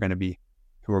people who are going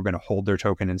to hold their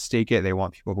token and stake it. They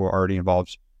want people who are already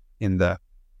involved in the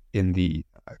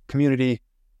community.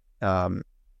 And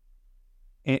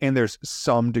there's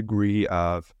some degree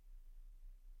of,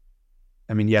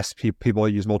 yes, people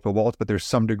use multiple wallets, but there's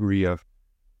some degree of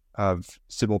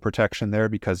Sybil protection there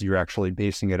because you're actually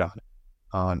basing it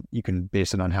on you can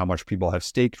base it on how much people have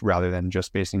staked rather than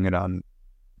just basing it on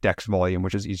DEX volume,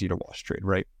 which is easy to wash trade,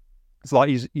 right? It's a lot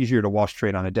easier to wash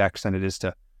trade on a DEX than it is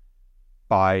to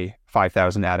buy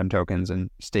 5,000 Atom tokens and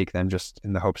stake them just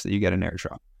in the hopes that you get an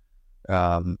airdrop.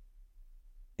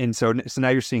 And so now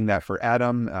you're seeing that for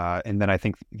Atom. And then I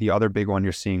think the other big one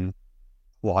you're seeing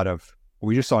a lot of,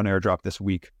 we just saw an airdrop this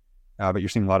week, but you're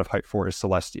seeing a lot of hype for is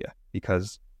Celestia,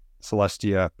 because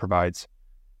Celestia provides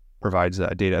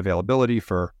data availability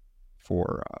for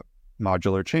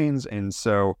modular chains. And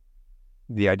so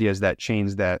the idea is that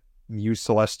chains that use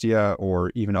Celestia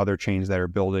or even other chains that are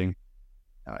building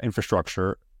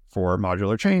infrastructure for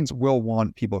modular chains will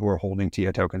want people who are holding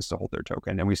TIA tokens to hold their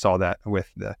token. And we saw that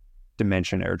with the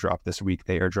Dimension airdrop this week.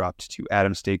 They airdropped to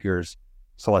Atom stakers,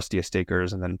 Celestia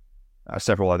stakers, and then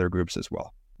several other groups as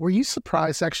well. Were you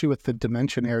surprised actually with the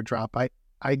Dimension airdrop?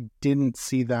 I didn't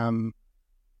see them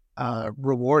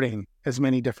rewarding as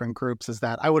many different groups as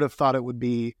that. I would have thought it would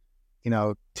be,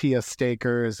 TIA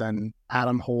stakers and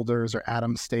Atom holders or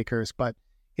Atom stakers, but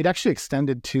it actually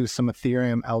extended to some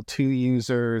Ethereum L2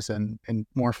 users and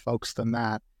more folks than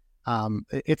that.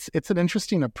 It's an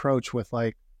interesting approach with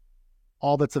like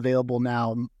all that's available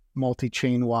now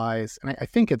multi-chain wise. And I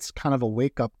think it's kind of a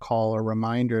wake-up call or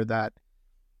reminder that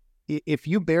if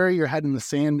you bury your head in the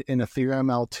sand in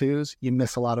Ethereum L2s, you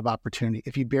miss a lot of opportunity.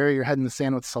 If you bury your head in the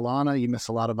sand with Solana, you miss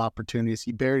a lot of opportunities.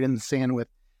 You bury it in the sand with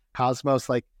Cosmos,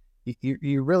 like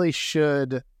you really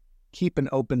should keep an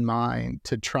open mind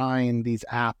to trying these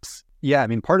apps. Yeah, I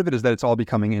mean, part of it is that it's all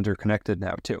becoming interconnected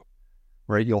now too,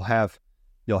 right? You'll have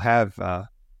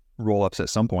roll-ups at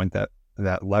some point that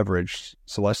leverage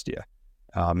Celestia,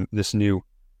 this new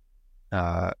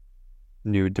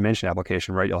dimension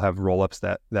application, right? You'll have roll-ups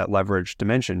that leverage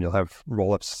dimension. You'll have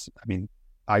roll-ups. I mean,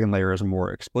 eigenlayer is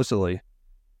more explicitly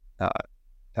in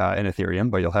Ethereum,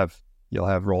 but you'll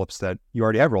have roll-ups that you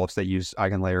already have roll-ups that use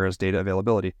eigenlayer as data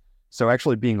availability. So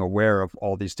actually being aware of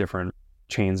all these different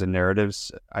chains and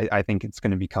narratives, I think it's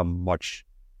going to become much.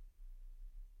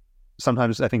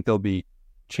 Sometimes I think there'll be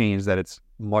chains that it's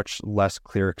much less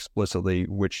clear explicitly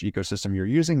which ecosystem you're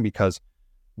using because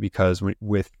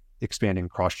with expanding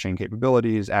cross-chain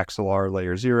capabilities, Axelar,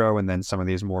 Layer 0, and then some of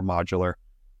these more modular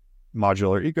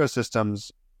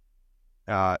ecosystems,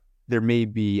 there may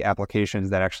be applications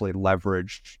that actually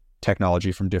leverage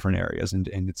technology from different areas, and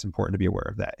it's important to be aware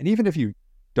of that. And even if you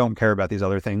don't care about these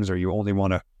other things, or you only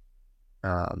want to,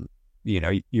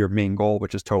 your main goal,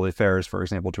 which is totally fair, is, for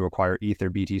example, to acquire ETH or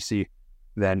BTC,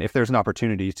 then if there's an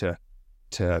opportunity to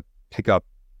pick up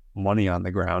money on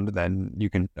the ground, then you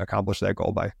can accomplish that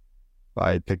goal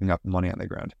by picking up money on the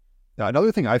ground. Now,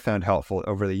 another thing I found helpful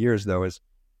over the years, though, is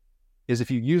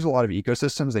if you use a lot of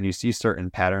ecosystems and you see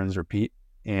certain patterns repeat.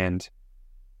 And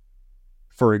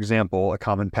for example, a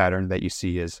common pattern that you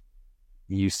see is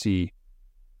you see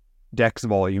DEX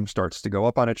volume starts to go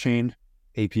up on a chain,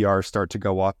 APRs start to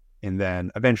go up, and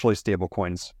then eventually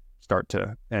stablecoins start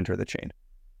to enter the chain.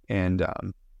 And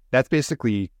that's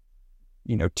basically,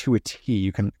 to a T.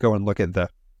 You can go and look at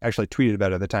actually tweeted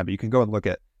about it at the time, but you can go and look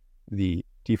at the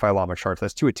DeFi Llama charts.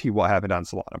 That's to a T what happened on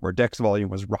Solana, where DEX volume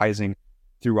was rising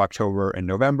through October and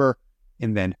November,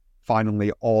 and then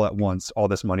finally, all at once, all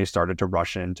this money started to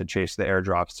rush in to chase the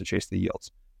airdrops, to chase the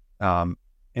yields.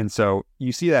 And so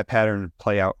you see that pattern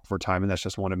play out over time, and that's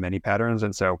just one of many patterns.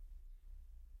 And so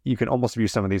you can almost view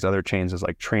some of these other chains as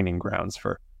like training grounds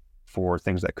for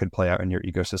things that could play out in your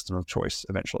ecosystem of choice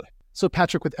eventually. So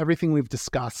Patrick, with everything we've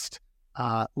discussed,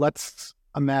 let's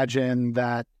imagine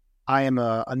that I am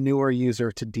a newer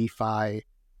user to DeFi.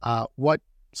 What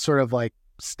sort of like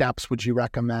steps would you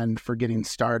recommend for getting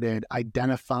started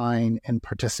identifying and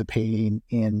participating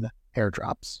in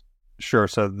airdrops? Sure.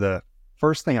 So the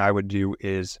first thing I would do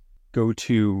is go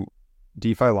to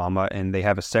DeFi Llama, and they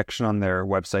have a section on their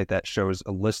website that shows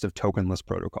a list of tokenless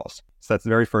protocols. So that's the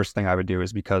very first thing I would do,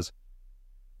 is because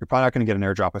you're probably not going to get an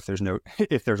airdrop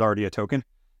if there's already a token.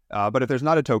 But if there's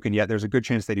not a token yet, there's a good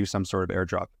chance they do some sort of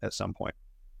airdrop at some point.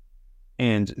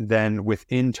 And then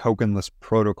within tokenless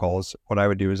protocols, what I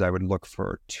would do is I would look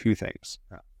for two things.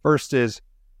 First is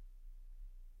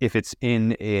if it's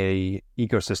in a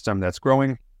ecosystem that's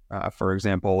growing. For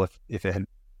example, if it had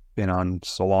been on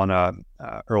Solana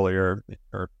earlier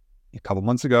or a couple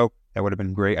months ago, that would have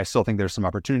been great. I still think there's some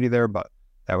opportunity there, but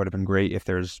that would have been great. If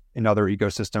there's another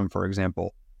ecosystem, for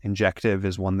example, Injective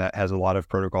is one that has a lot of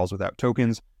protocols without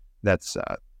tokens. That's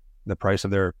the price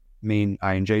of their main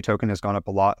INJ token has gone up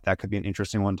a lot. That could be an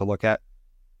interesting one to look at.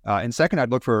 And second, I'd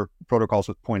look for protocols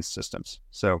with points systems.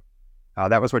 So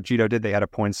that was what Jito did. They had a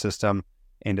points system,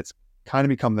 and it's kind of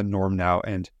become the norm now.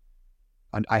 And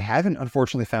I haven't,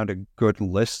 unfortunately, found a good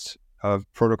list of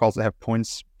protocols that have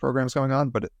points programs going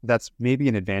on, but that's maybe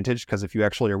an advantage, because if you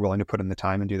actually are willing to put in the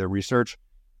time and do the research,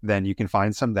 then you can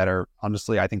find some that are,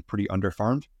 honestly, I think, pretty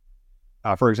underfarmed.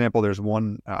 For example, there's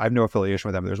one, I have no affiliation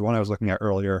with them. There's one I was looking at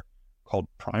earlier called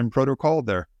Prime Protocol.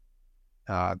 They're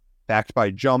backed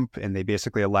by Jump, and they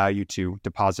basically allow you to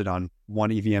deposit on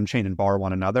one EVM chain and borrow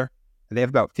on another. And they have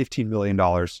about $15 million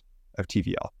of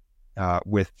TVL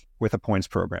with a points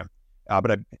program.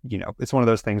 But it's one of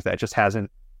those things that just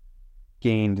hasn't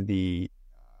gained the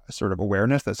sort of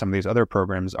awareness that some of these other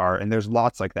programs are. And there's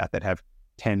lots like that have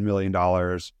 $10 million,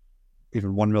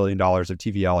 even $1 million of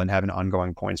TVL, and have an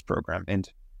ongoing points program. And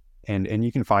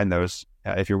you can find those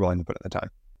if you're willing to put in the time.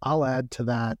 I'll add to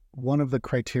that. One of the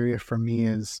criteria for me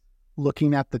is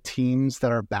looking at the teams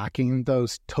that are backing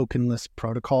those tokenless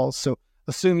protocols. So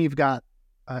assume you've got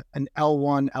an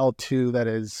L1, L2 that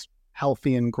is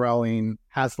healthy and growing,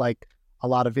 has like a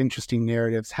lot of interesting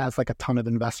narratives, has like a ton of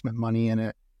investment money in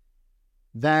it.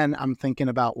 Then I'm thinking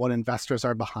about what investors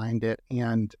are behind it.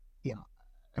 And,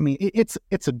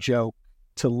 it's a joke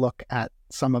to look at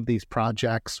some of these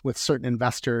projects with certain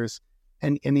investors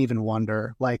and even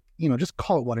wonder, just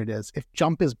call it what it is. If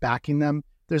Jump is backing them,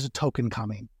 there's a token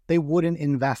coming. They wouldn't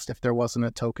invest if there wasn't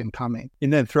a token coming.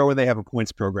 And then throw in they have a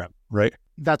points program, right?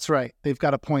 That's right. They've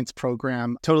got a points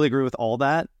program. Totally agree with all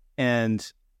that. And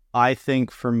I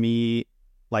think for me,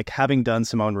 having done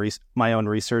my own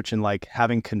research and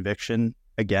having conviction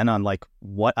again on like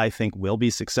what I think will be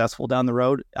successful down the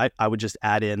road, I would just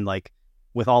add in like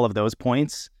with all of those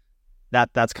points,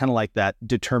 that's kind of like that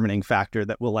determining factor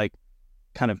that will like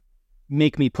kind of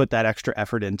make me put that extra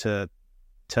effort into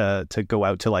to go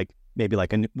out to like maybe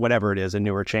like whatever it is, a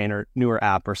newer chain or newer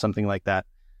app or something like that.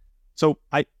 So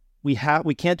we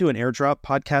can't do an airdrop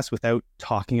podcast without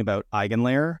talking about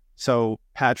EigenLayer. So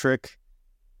Patrick,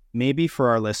 maybe for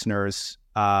our listeners,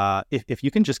 if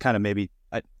you can just kind of maybe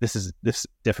this is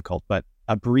difficult, but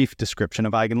a brief description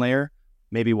of EigenLayer,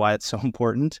 maybe why it's so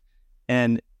important,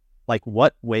 and like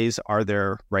what ways are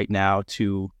there right now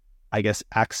to, I guess,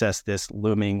 access this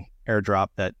looming airdrop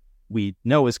that we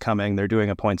know is coming. They're doing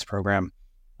a points program.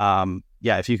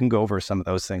 If you can go over some of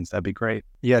those things, that'd be great.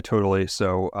 Yeah, totally.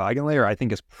 So EigenLayer, I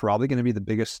think, is probably going to be the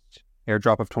biggest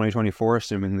airdrop of 2024,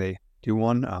 assuming they do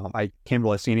one. I can't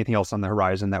really see anything else on the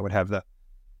horizon that would have the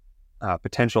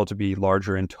potential to be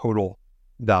larger in total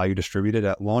value distributed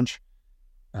at launch.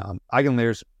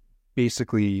 EigenLayer's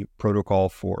basically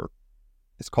protocol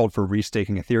it's called for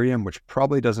restaking Ethereum, which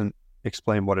probably doesn't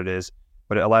explain what it is,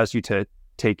 but it allows you to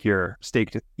take your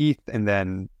staked ETH and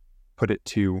then put it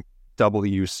to double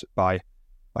use by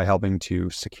helping to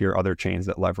secure other chains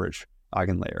that leverage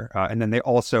EigenLayer. And then they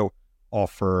also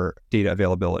offer data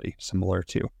availability similar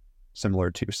to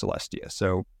Celestia.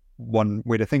 So one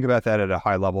way to think about that at a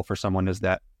high level for someone is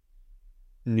that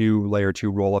new layer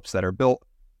 2 rollups that are built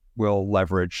will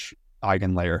leverage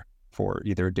EigenLayer for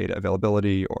either data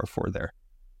availability or for their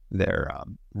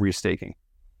restaking.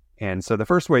 And so the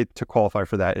first way to qualify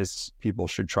for that is people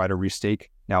should try to restake.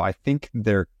 Now, I think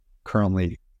their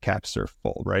currently caps are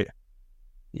full, right?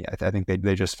 Yeah, I think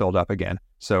they just filled up again.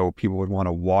 So people would want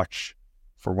to watch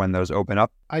for when those open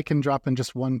up. I can drop in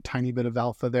just one tiny bit of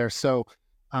alpha there. So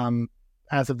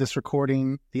as of this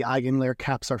recording, the EigenLayer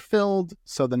caps are filled.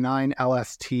 So the 9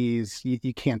 LSTs,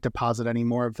 you can't deposit any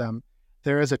more of them.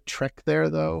 There is a trick there,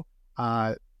 though.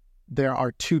 There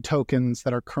are 2 tokens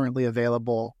that are currently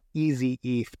available, Easy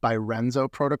ETH by Renzo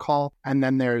protocol, and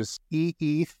then there's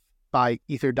EETH by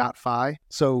Ether.fi.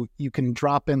 So you can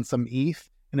drop in some ETH,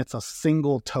 and it's a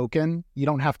single token. You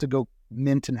don't have to go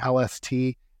mint an LST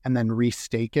and then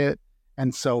restake it.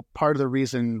 And so part of the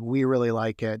reason we really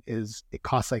like it is it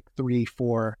costs like $3,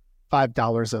 $4,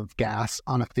 $5 of gas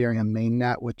on Ethereum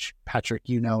mainnet, which Patrick,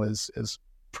 is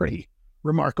pretty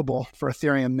remarkable for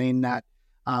Ethereum mainnet.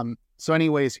 So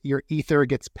anyways, your Ether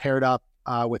gets paired up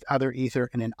with other Ether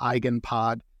in an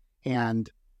EigenPod, and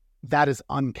that is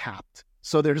uncapped.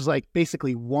 So there's like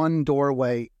basically one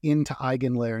doorway into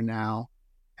EigenLayer now,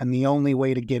 and the only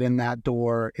way to get in that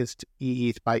door is to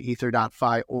EETH by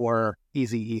Ether.fi or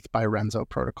Easy ETH by Renzo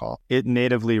protocol. It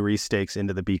natively restakes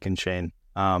into the beacon chain.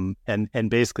 And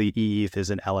basically EETH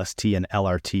is an LST and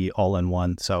LRT all in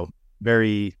one. So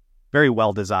very, very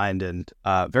well designed and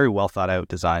very well thought out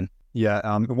design.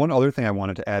 Yeah. One other thing I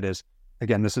wanted to add is,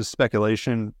 again, this is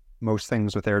speculation. Most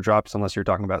things with airdrops, unless you're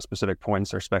talking about specific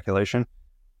points, are speculation.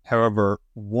 However,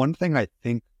 one thing I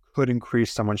think could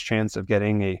increase someone's chance of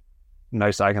getting a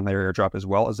nice EigenLayer airdrop as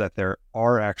well is that there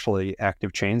are actually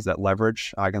active chains that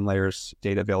leverage EigenLayer's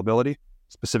data availability,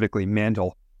 specifically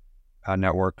Mantle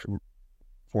network,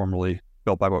 formerly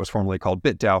built by what was formerly called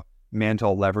BitDAO.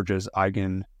 Mantle leverages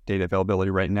Eigen data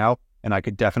availability right now, and I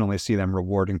could definitely see them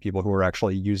rewarding people who are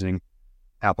actually using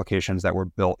applications that were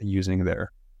built using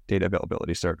their data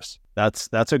availability service.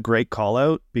 That's a great call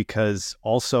out, because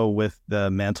also with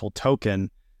the Mantle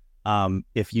token,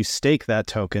 if you stake that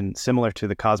token, similar to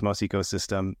the Cosmos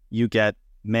ecosystem, you get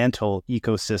Mantle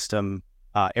ecosystem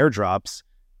airdrops,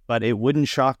 but it wouldn't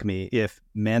shock me if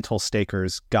Mantle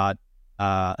stakers got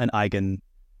an Eigen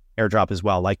airdrop as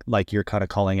well, like you're kind of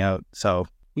calling out. So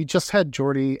we just had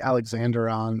Jordy Alexander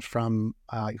on from,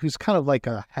 who's kind of like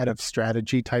a head of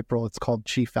strategy type role. It's called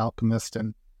Chief Alchemist.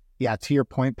 And yeah, to your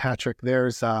point, Patrick,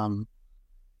 there's kind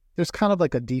of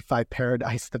like a DeFi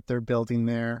paradise that they're building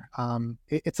there.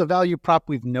 It's a value prop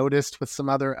we've noticed with some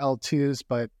other L2s,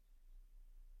 but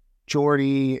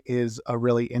Jordy is a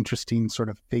really interesting sort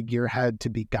of figurehead to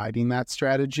be guiding that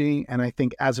strategy. And I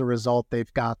think as a result,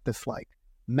 they've got this like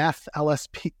METH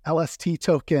LST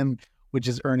token, which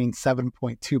is earning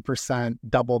 7.2%,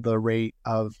 double the rate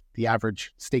of the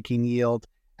average staking yield.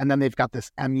 And then they've got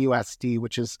this MUSD,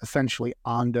 which is essentially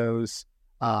Ondo's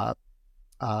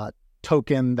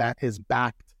token that is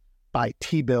backed by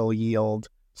T-bill yield.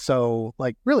 So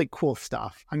like really cool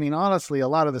stuff. I mean, honestly, a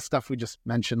lot of the stuff we just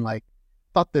mentioned, like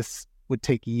thought this would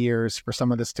take years for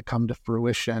some of this to come to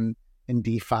fruition in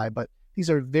DeFi, but these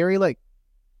are very like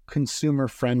consumer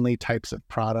friendly types of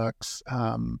products.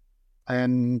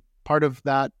 And part of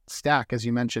that stack, as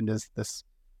you mentioned, is this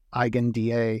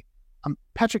EigenDA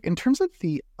Patrick, in terms of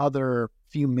the other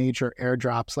few major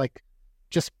airdrops, like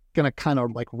just going to kind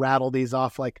of like rattle these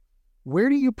off, like where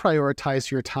do you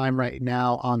prioritize your time right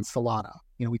now on Solana?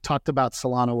 We talked about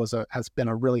Solana has been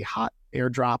a really hot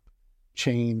airdrop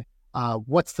chain.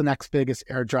 What's the next biggest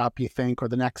airdrop you think, or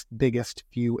the next biggest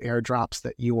few airdrops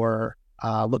that you are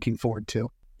looking forward to?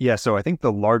 Yeah, so I think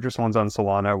the largest ones on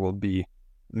Solana will be,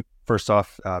 first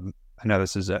off, I know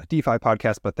this is a DeFi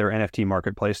podcast, but their NFT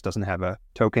marketplace doesn't have a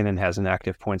token and has an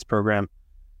active points program.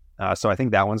 So I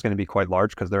think that one's going to be quite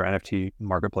large because their NFT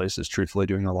marketplace is truthfully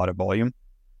doing a lot of volume.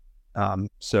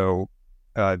 So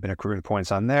I've been accruing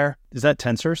points on there. Is that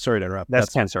Tensor? Sorry to interrupt.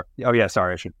 That's Tensor. Oh yeah,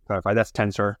 sorry, I should clarify. That's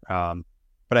Tensor.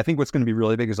 But I think what's going to be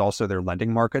really big is also their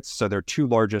lending markets. So their two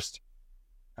largest,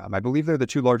 I believe they're the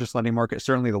two largest lending markets.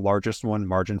 Certainly the largest one,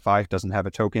 MarginFi, doesn't have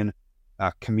a token.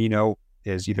 Camino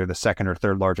is either the second or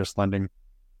third largest lending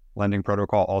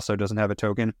protocol, also doesn't have a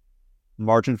token.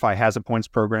 MarginFi has a points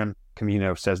program.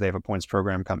 Camino says they have a points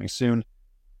program coming soon.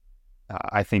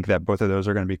 I think that both of those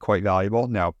are going to be quite valuable.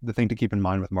 Now, the thing to keep in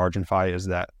mind with MarginFi is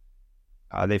that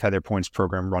they've had their points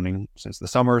program running since the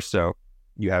summer. So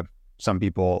you have some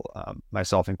people,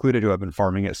 myself included, who have been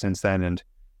farming it since then. And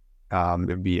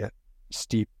it'd be a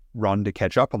steep run to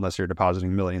catch up unless you're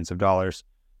depositing millions of dollars.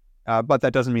 But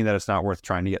that doesn't mean that it's not worth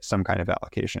trying to get some kind of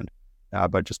allocation.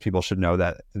 But just people should know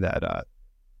that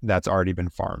that's already been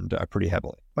farmed pretty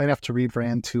heavily. Might have to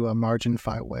rebrand to a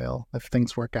MarginFi whale if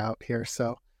things work out here.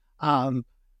 So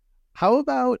how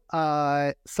about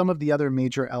some of the other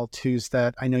major L2s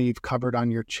that I know you've covered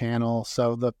on your channel?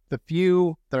 So the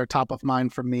few that are top of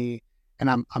mind for me, and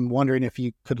I'm wondering if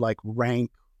you could like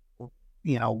rank,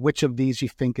 which of these you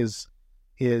think is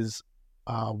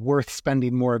worth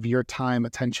spending more of your time,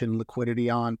 attention, liquidity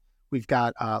on. We've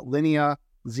got Linea,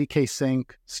 ZK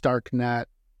Sync, Starknet.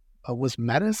 Was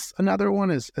Metis another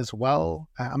one as well?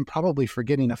 I'm probably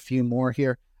forgetting a few more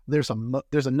here. There's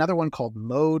another one called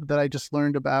Mode that I just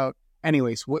learned about.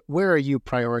 Anyways, where are you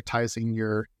prioritizing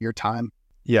your time?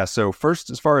 Yeah, so first,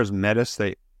 as far as Metis,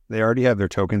 they already have their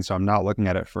token, so I'm not looking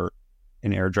at it for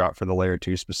an airdrop for the layer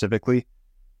 2 specifically.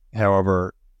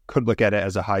 However, could look at it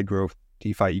as a high growth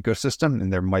DeFi ecosystem,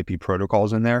 and there might be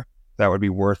protocols in there that would be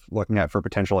worth looking at for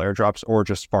potential airdrops, or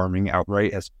just farming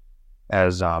outright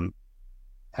as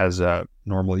a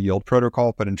normal yield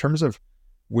protocol. But in terms of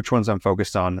which ones I'm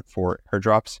focused on for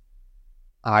airdrops,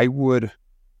 I would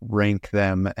rank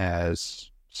them as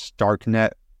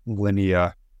Starknet,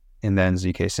 Linea, and then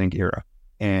ZK Sync Era.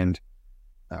 And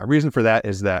a reason for that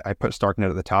is that I put Starknet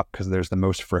at the top because there's the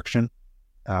most friction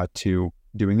to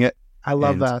doing it. I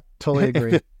love that. Totally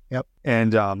agree. Yep.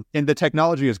 And the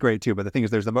technology is great too, but the thing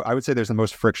is, I would say there's the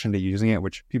most friction to using it,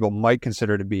 which people might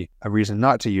consider to be a reason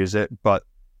not to use it, but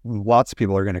lots of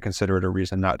people are going to consider it a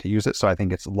reason not to use it. So I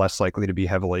think it's less likely to be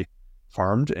heavily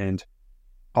farmed. And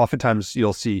oftentimes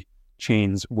you'll see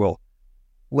chains will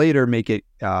later make it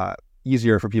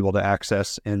easier for people to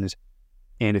access. And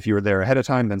if you were there ahead of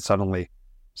time, then suddenly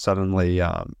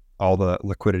all the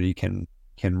liquidity can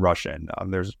rush in.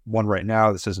 There's one right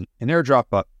now. This isn't an airdrop,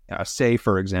 but Say,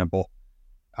 for example,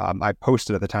 I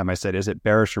posted at the time, I said, is it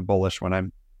bearish or bullish when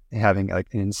I'm having like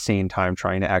an insane time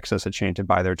trying to access a chain to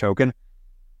buy their token?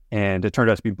 And it turned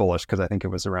out to be bullish because I think it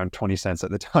was around 20 cents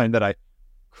at the time that I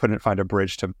couldn't find a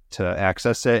bridge to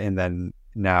access it. And then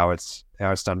now it's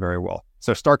done very well.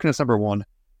 So Starknet's number one.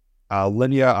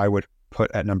 Linea I would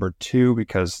put at number 2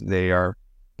 because they are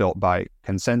built by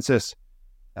Consensus,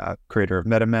 creator of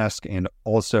MetaMask, and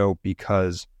also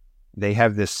because they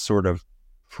have this sort of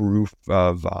proof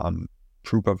of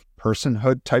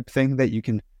personhood type thing that you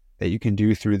can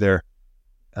do through their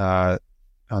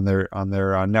on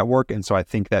their network. And so I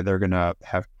think that they're going to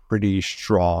have pretty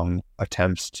strong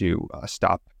attempts to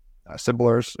stop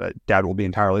Sibblers. DAD will be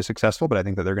entirely successful, but I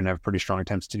think that they're going to have pretty strong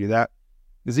attempts to do that.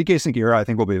 The ZK Sync Era I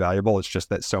think will be valuable. It's just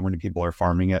that so many people are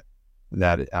farming it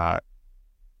that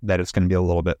it's going to be a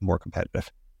little bit more competitive.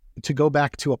 To go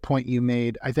back to a point you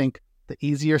made, I think the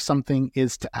easier something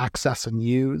is to access and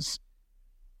use,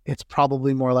 it's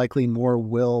probably more likely more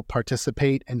will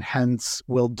participate and hence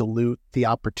will dilute the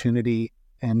opportunity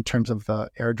in terms of the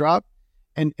airdrop.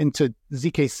 And to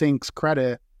ZK Sync's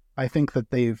credit, I think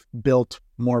that they've built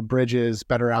more bridges,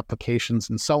 better applications,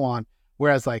 and so on.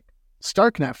 Whereas like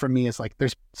Starknet for me is like,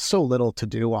 there's so little to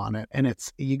do on it. And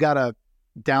you got to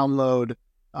download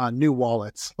new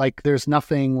wallets. Like there's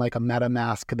nothing like a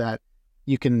MetaMask that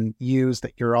you can use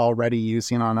that you're already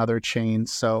using on other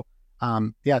chains. So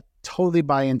yeah, totally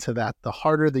buy into that. The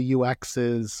harder the UX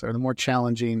is, or the more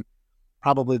challenging,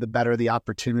 probably the better the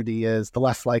opportunity is, the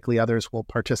less likely others will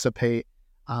participate.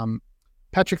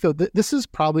 Patrick, though, this is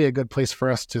probably a good place for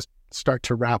us to start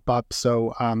to wrap up.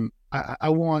 So I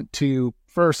want to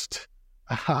first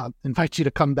invite you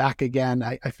to come back again.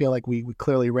 I feel like we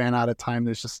clearly ran out of time.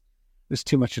 There's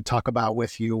too much to talk about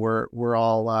with you. We're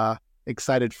all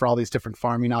excited for all these different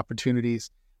farming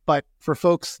opportunities. But for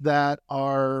folks that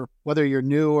are, whether you're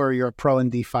new or you're a pro in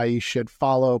DeFi, you should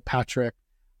follow Patrick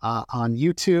on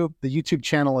YouTube. The YouTube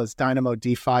channel is Dynamo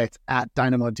DeFi. It's at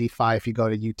Dynamo DeFi if you go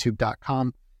to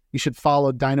youtube.com. You should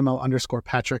follow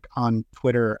Dynamo_Patrick on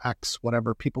Twitter, X,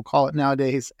 whatever people call it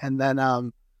nowadays. And then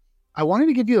I wanted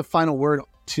to give you the final word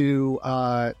to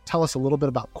tell us a little bit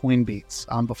about Coinbeats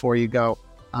before you go.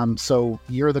 So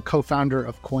you're the co-founder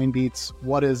of Coinbeats.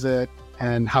 What is it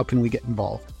and how can we get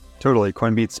involved? Totally.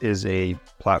 Coinbeats is a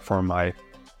platform I've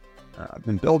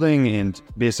been building, and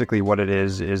basically what it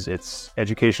is it's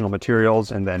educational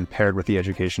materials, and then paired with the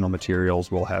educational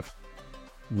materials, we'll have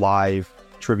live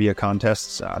trivia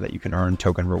contests that you can earn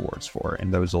token rewards for.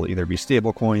 And those will either be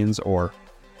stable coins or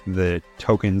the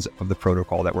tokens of the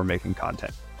protocol that we're making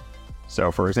content.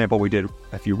 So for example, we did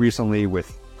a few recently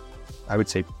with, I would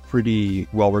say, pretty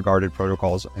well-regarded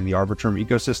protocols in the Arbitrum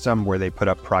ecosystem, where they put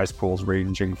up prize pools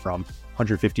ranging from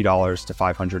 $150 to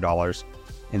 $500.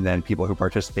 And then people who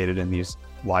participated in these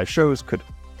live shows could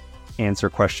answer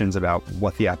questions about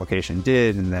what the application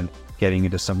did, and then getting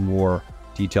into some more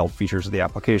detailed features of the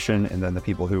application. And then the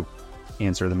people who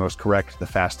answer the most correct, the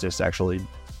fastest, actually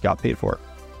got paid for it.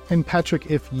 And Patrick,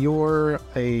 if you're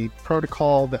a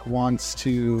protocol that wants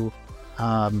to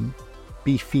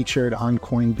be featured on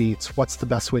Coinbeats, what's the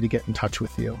best way to get in touch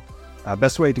with you?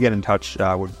 Best way to get in touch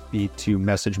would be to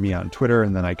message me on Twitter,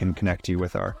 and then I can connect you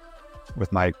with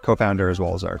my co-founder as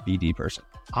well as our BD person.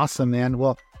 Awesome, man.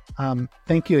 Well,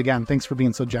 thank you again. Thanks for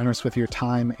being so generous with your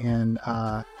time, and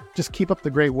just keep up the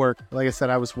great work. Like I said,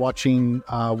 I was watching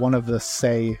one of the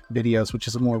Say videos, which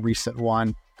is a more recent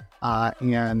one,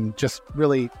 and just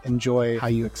really enjoy how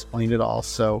you explained it all.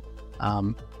 So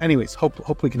anyways,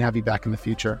 hope we can have you back in the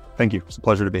future. Thank you. It's a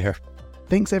pleasure to be here.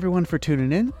 Thanks everyone for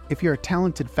tuning in. If you're a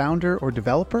talented founder or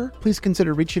developer, please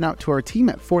consider reaching out to our team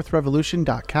at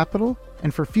fourthrevolution.capital.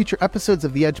 And for future episodes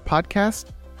of the Edge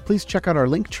podcast, please check out our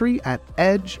link tree at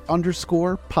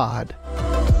edge_pod.